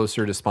is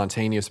closer to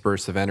spontaneous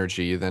bursts of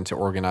energy than to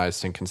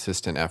organized and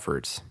consistent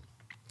efforts.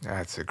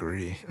 That's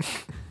agree.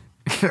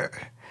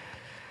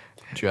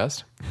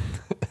 Just?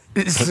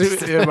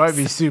 It might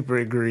be super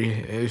agree.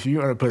 If you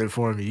want to put it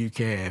for me, you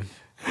can.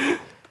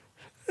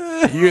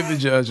 You're the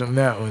judge on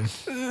that one.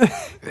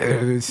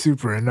 It's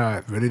super or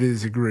not, but it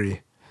is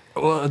agree.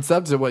 Well, it's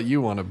up to what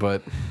you want to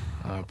put.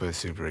 I'll put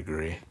super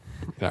agree.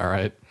 All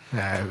right.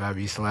 I might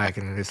be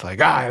slacking and it's like,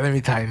 let me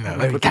tighten up.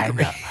 Let me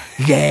tighten up.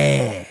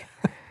 Yeah.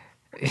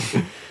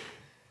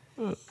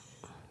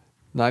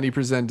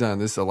 90% done.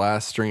 This is the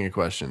last string of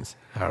questions.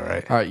 All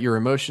right. All right. Your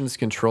emotions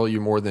control you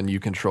more than you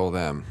control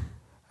them.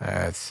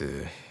 That's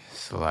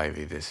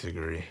slightly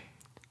disagree.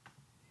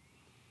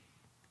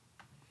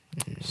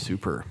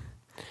 Super.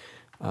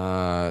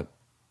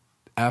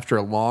 After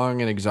a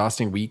long and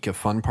exhausting week, a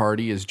fun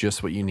party is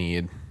just what you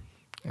need.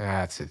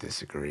 That's a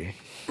disagree.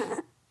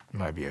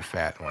 Might be a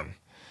fat one.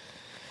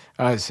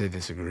 I'd say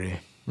disagree.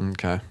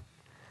 Okay.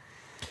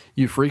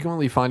 You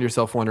frequently find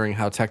yourself wondering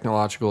how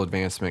technological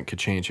advancement could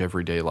change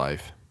everyday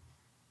life.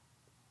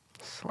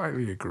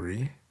 Slightly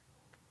agree.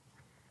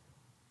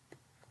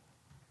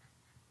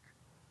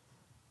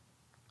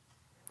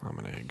 I'm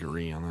going to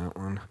agree on that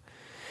one.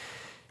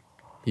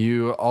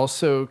 You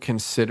also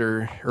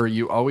consider, or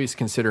you always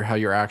consider how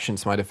your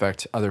actions might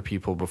affect other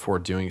people before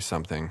doing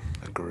something.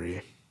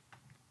 Agree.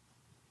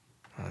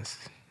 That's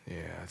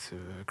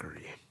a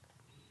agree.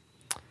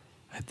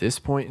 At this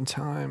point in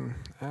time,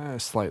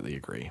 slightly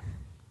agree.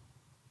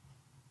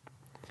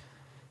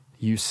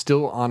 You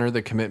still honor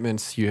the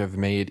commitments you have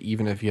made,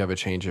 even if you have a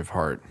change of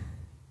heart.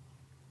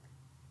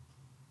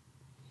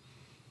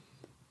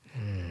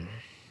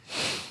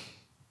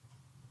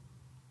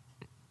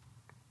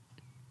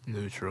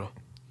 Neutral.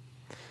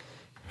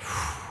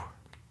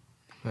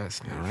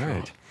 That's neutral. All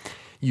right.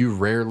 You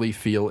rarely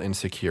feel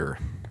insecure.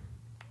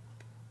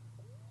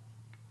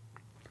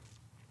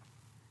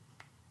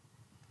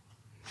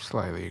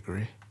 Slightly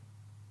agree.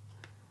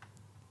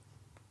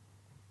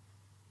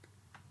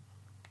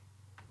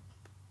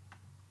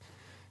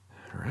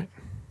 All right.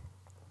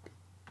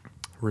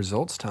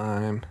 Results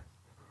time.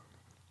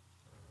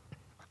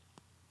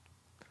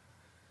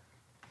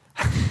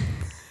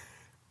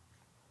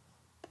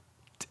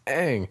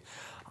 Dang.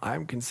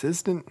 I'm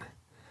consistent.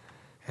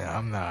 Yeah,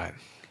 I'm not.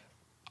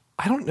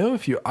 I don't know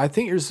if you... I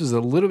think yours is a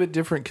little bit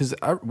different because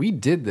we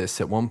did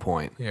this at one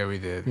point. Yeah, we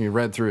did. We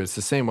read through it. It's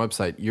the same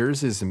website.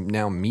 Yours is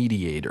now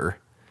mediator.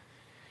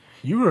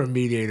 You were a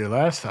mediator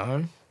last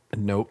time.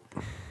 Nope.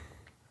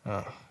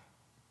 Oh.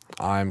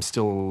 I'm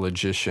still a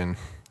logician.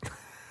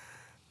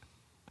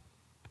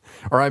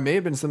 Or I may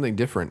have been something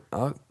different.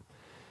 I'll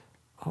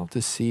have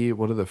to see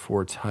what are the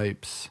 4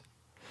 types.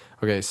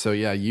 Okay, so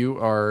yeah, you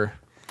are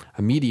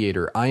a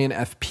mediator,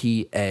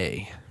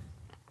 INFPA,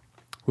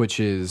 which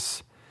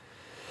is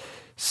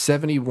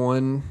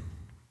 71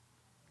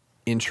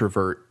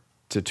 introvert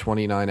to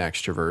 29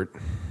 extrovert,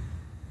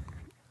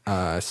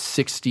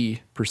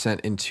 60%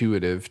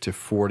 intuitive to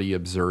 40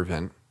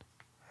 observant.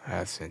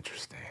 That's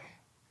interesting.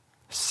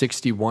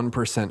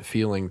 61%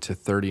 feeling to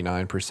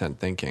 39%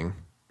 thinking,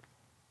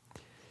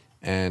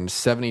 and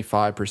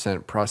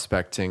 75%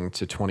 prospecting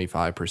to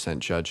 25%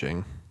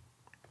 judging,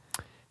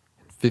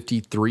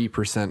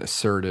 53%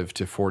 assertive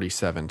to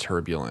 47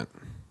 turbulent.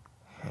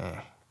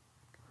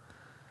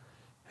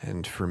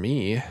 And for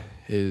me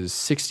is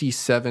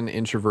 67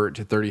 introvert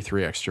to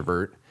 33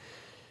 extrovert,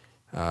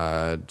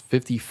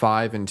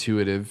 55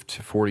 intuitive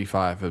to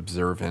 45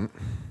 observant,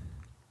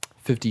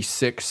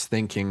 56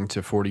 thinking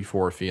to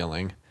 44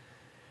 feeling,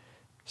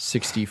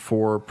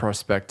 64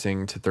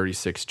 prospecting to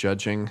 36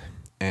 judging,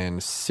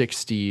 and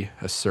 60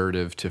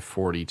 assertive to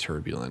 40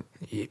 turbulent.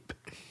 Yep.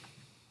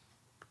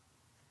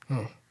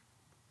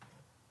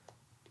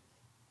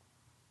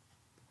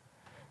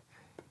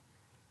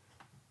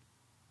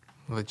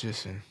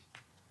 Logician.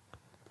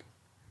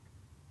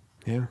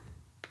 Yeah.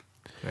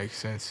 Makes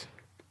sense.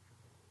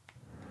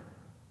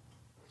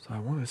 So I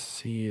want to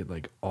see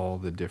like all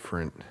the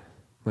different,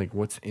 like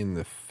what's in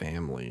the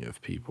family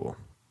of people.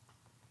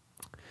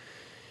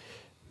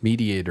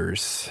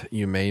 Mediators,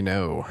 you may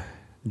know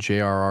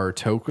J.R.R.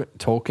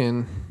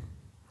 Tolkien,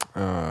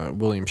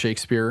 William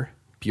Shakespeare,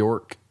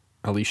 Bjork,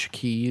 Alicia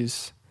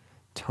Keys,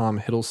 Tom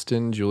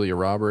Hiddleston, Julia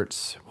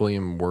Roberts,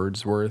 William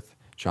Wordsworth,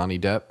 Johnny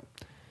Depp,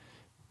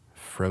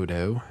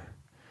 Frodo.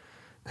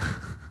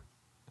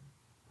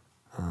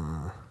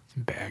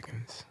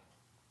 Baggins.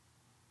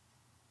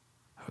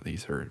 Oh,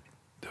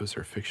 those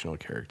are fictional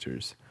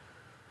characters.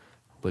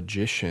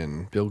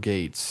 Logician, Bill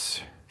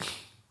Gates,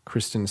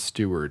 Kristen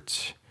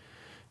Stewart,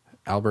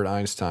 Albert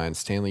Einstein,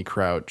 Stanley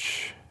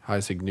Crouch,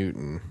 Isaac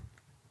Newton,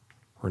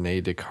 Rene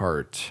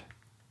Descartes,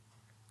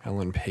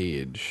 Ellen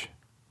Page,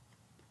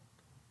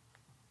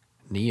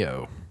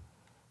 Neo.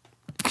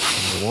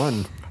 Number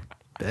one.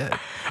 Bet.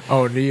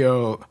 Oh,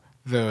 Neo,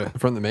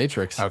 From The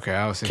Matrix. okay,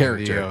 I was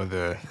thinking Character. Neo,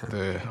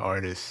 the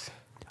artist.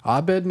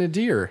 Abed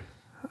Nadir.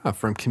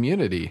 From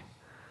Community.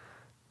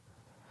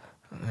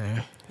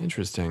 Yeah.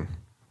 Interesting.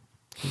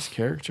 His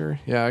character?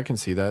 Yeah, I can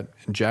see that.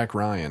 And Jack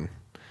Ryan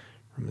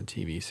from the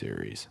TV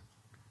series.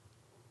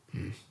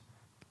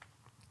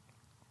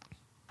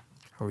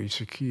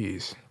 Alicia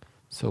Keys.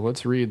 So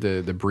let's read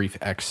the brief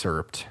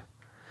excerpt.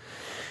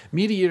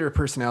 Mediator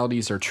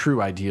personalities are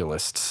true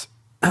idealists,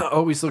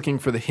 always looking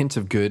for the hint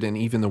of good in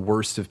even the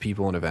worst of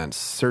people and events,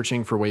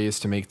 searching for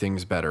ways to make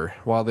things better.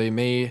 While they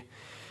may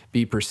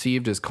be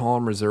perceived as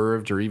calm,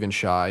 reserved, or even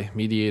shy,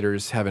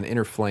 mediators have an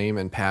inner flame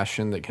and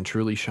passion that can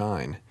truly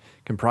shine.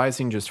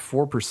 Comprising just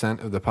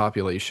 4% of the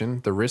population,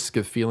 the risk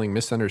of feeling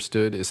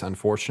misunderstood is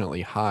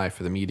unfortunately high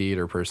for the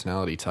mediator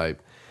personality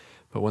type.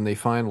 But when they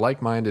find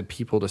like-minded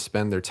people to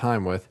spend their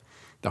time with,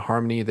 the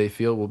harmony they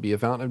feel will be a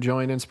fountain of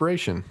joy and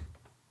inspiration.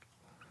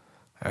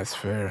 That's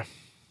fair.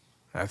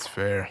 That's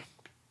fair.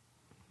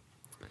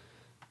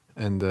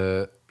 And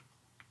the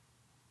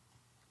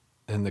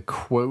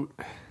quote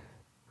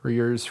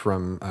readers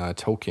from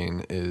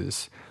Tolkien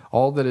is,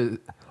 all that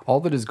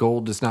is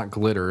gold does not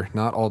glitter,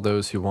 not all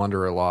those who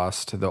wander are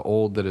lost. The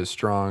old that is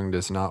strong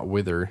does not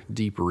wither,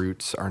 deep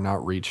roots are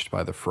not reached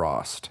by the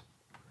frost.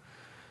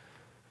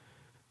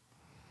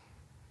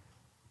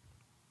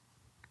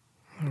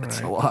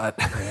 That's a lot.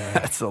 Yeah.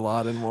 That's a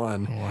lot in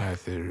one. We'll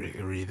have to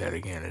read that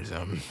again or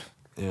something.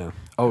 Yeah.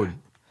 Oh,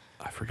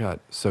 I forgot.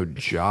 So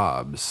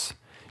jobs.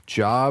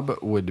 Job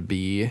would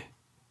be,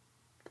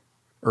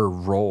 or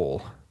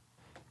role,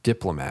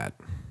 diplomat.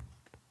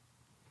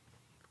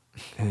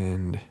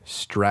 And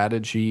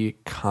strategy,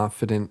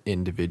 confident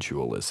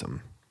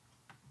individualism.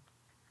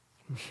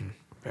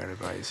 Better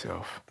by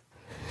yourself.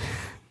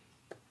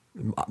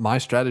 My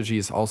strategy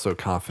is also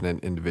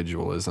confident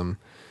individualism,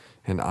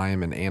 and I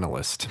am an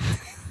analyst.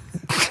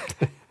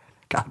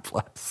 God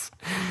bless.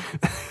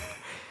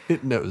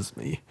 It knows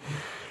me.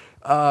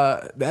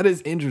 That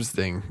is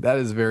interesting. That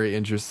is very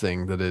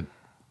interesting that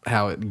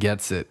how it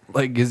gets it.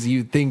 Like, because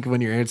you think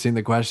when you're answering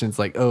the question, it's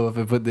like, oh, if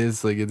I put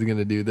this, like, it's going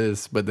to do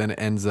this. But then it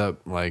ends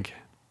up, like,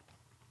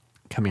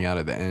 coming out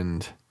at the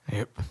end.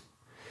 Yep.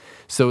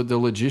 So the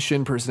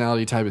logician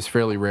personality type is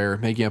fairly rare,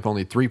 making up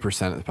only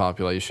 3% of the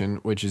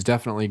population, which is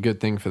definitely a good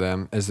thing for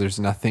them, as there's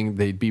nothing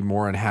they'd be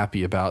more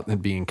unhappy about than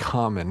being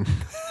common.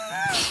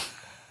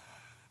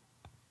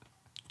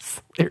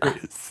 It's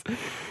hilarious. This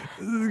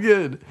is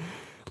good.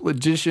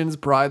 Logicians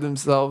pride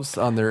themselves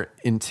on their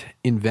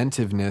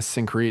inventiveness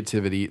and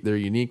creativity, their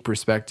unique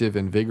perspective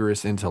and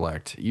vigorous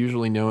intellect.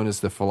 Usually known as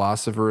the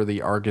philosopher,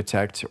 the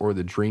architect, or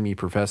the dreamy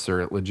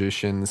professor,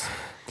 logicians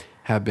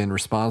have been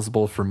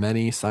responsible for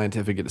many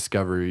scientific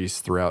discoveries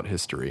throughout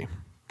history.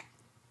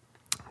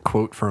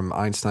 Quote from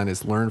Einstein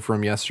is, learn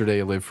from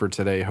yesterday, live for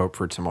today, hope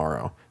for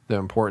tomorrow. The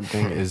important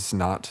thing is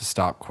not to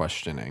stop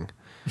questioning.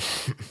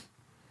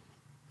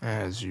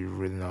 As you've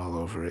written all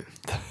over it.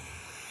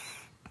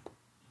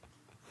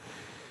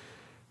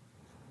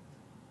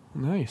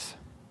 Nice.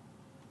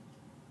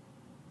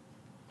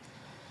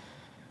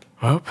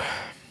 Well,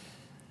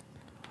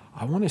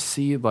 I want to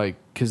see, like,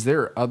 because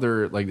there are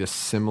other, like, the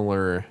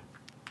similar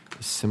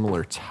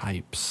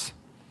types.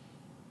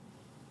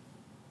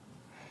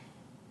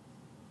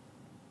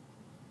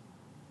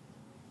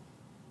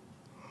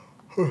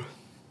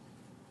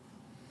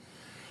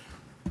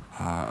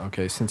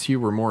 Okay, since you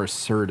were more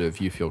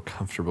assertive, you feel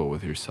comfortable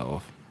with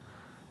yourself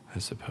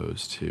as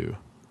opposed to...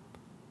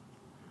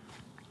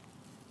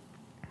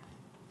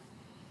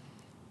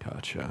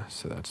 Gotcha.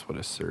 So that's what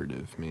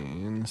assertive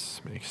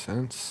means. Makes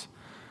sense.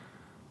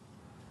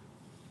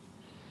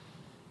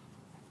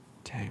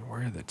 Dang,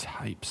 where are the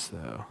types,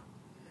 though?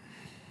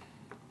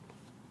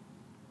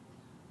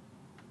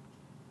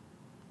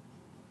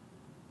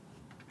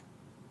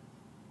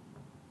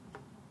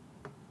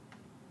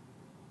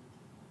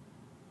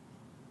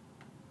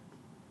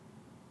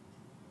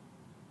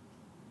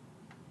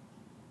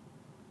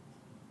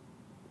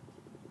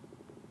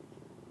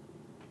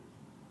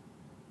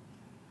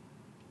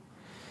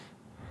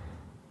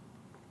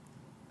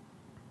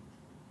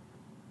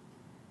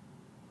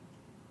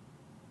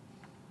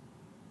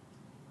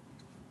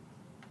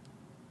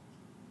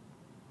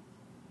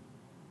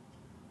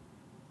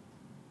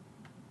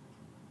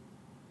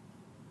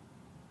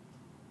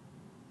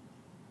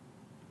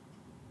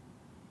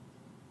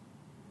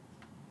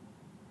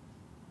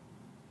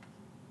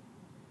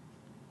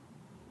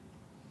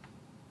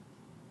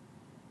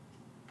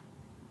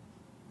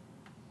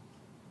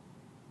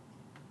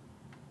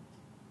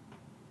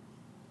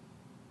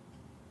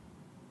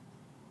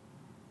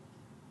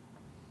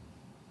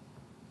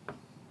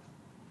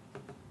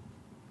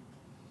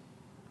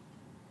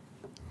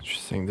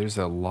 Interesting. There's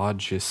a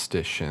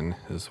logistician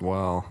as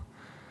well.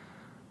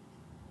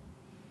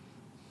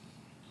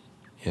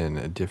 in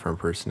a different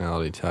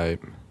personality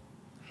type.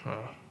 Huh.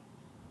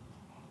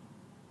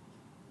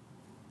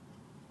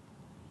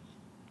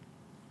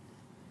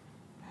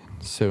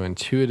 So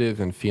intuitive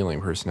and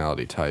feeling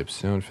personality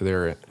types, known for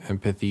their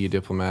empathy,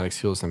 diplomatic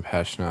skills, and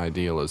passionate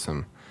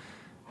idealism,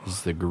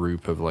 is the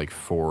group of like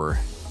 4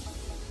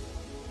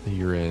 that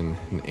you're in.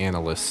 And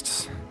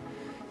analysts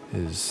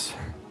is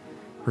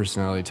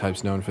personality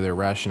types known for their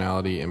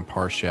rationality,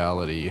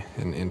 impartiality,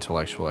 and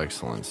intellectual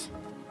excellence.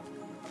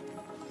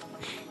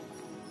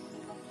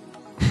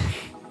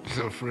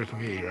 So frick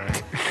me,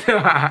 right?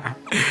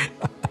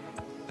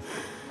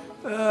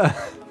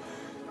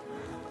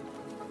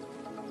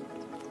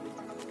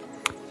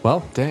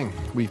 Well, dang,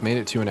 we've made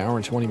it to an hour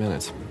and 20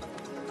 minutes.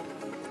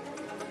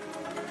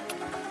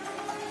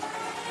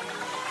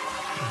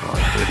 Bar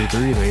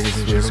 33, ladies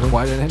and It was gentlemen.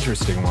 quite an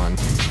interesting one.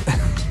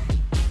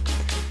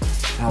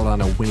 Out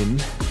on a win.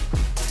 Yep.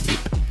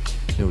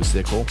 No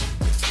Zickle.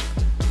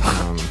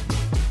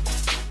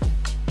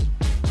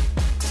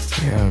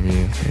 Yeah, I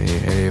mean,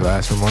 any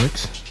last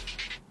remarks?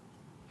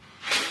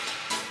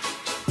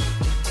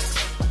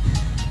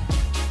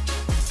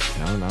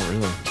 No, not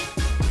really.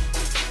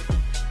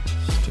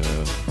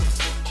 Just,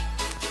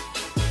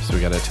 so we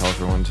gotta tell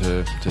everyone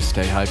to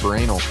stay hyper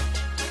anal.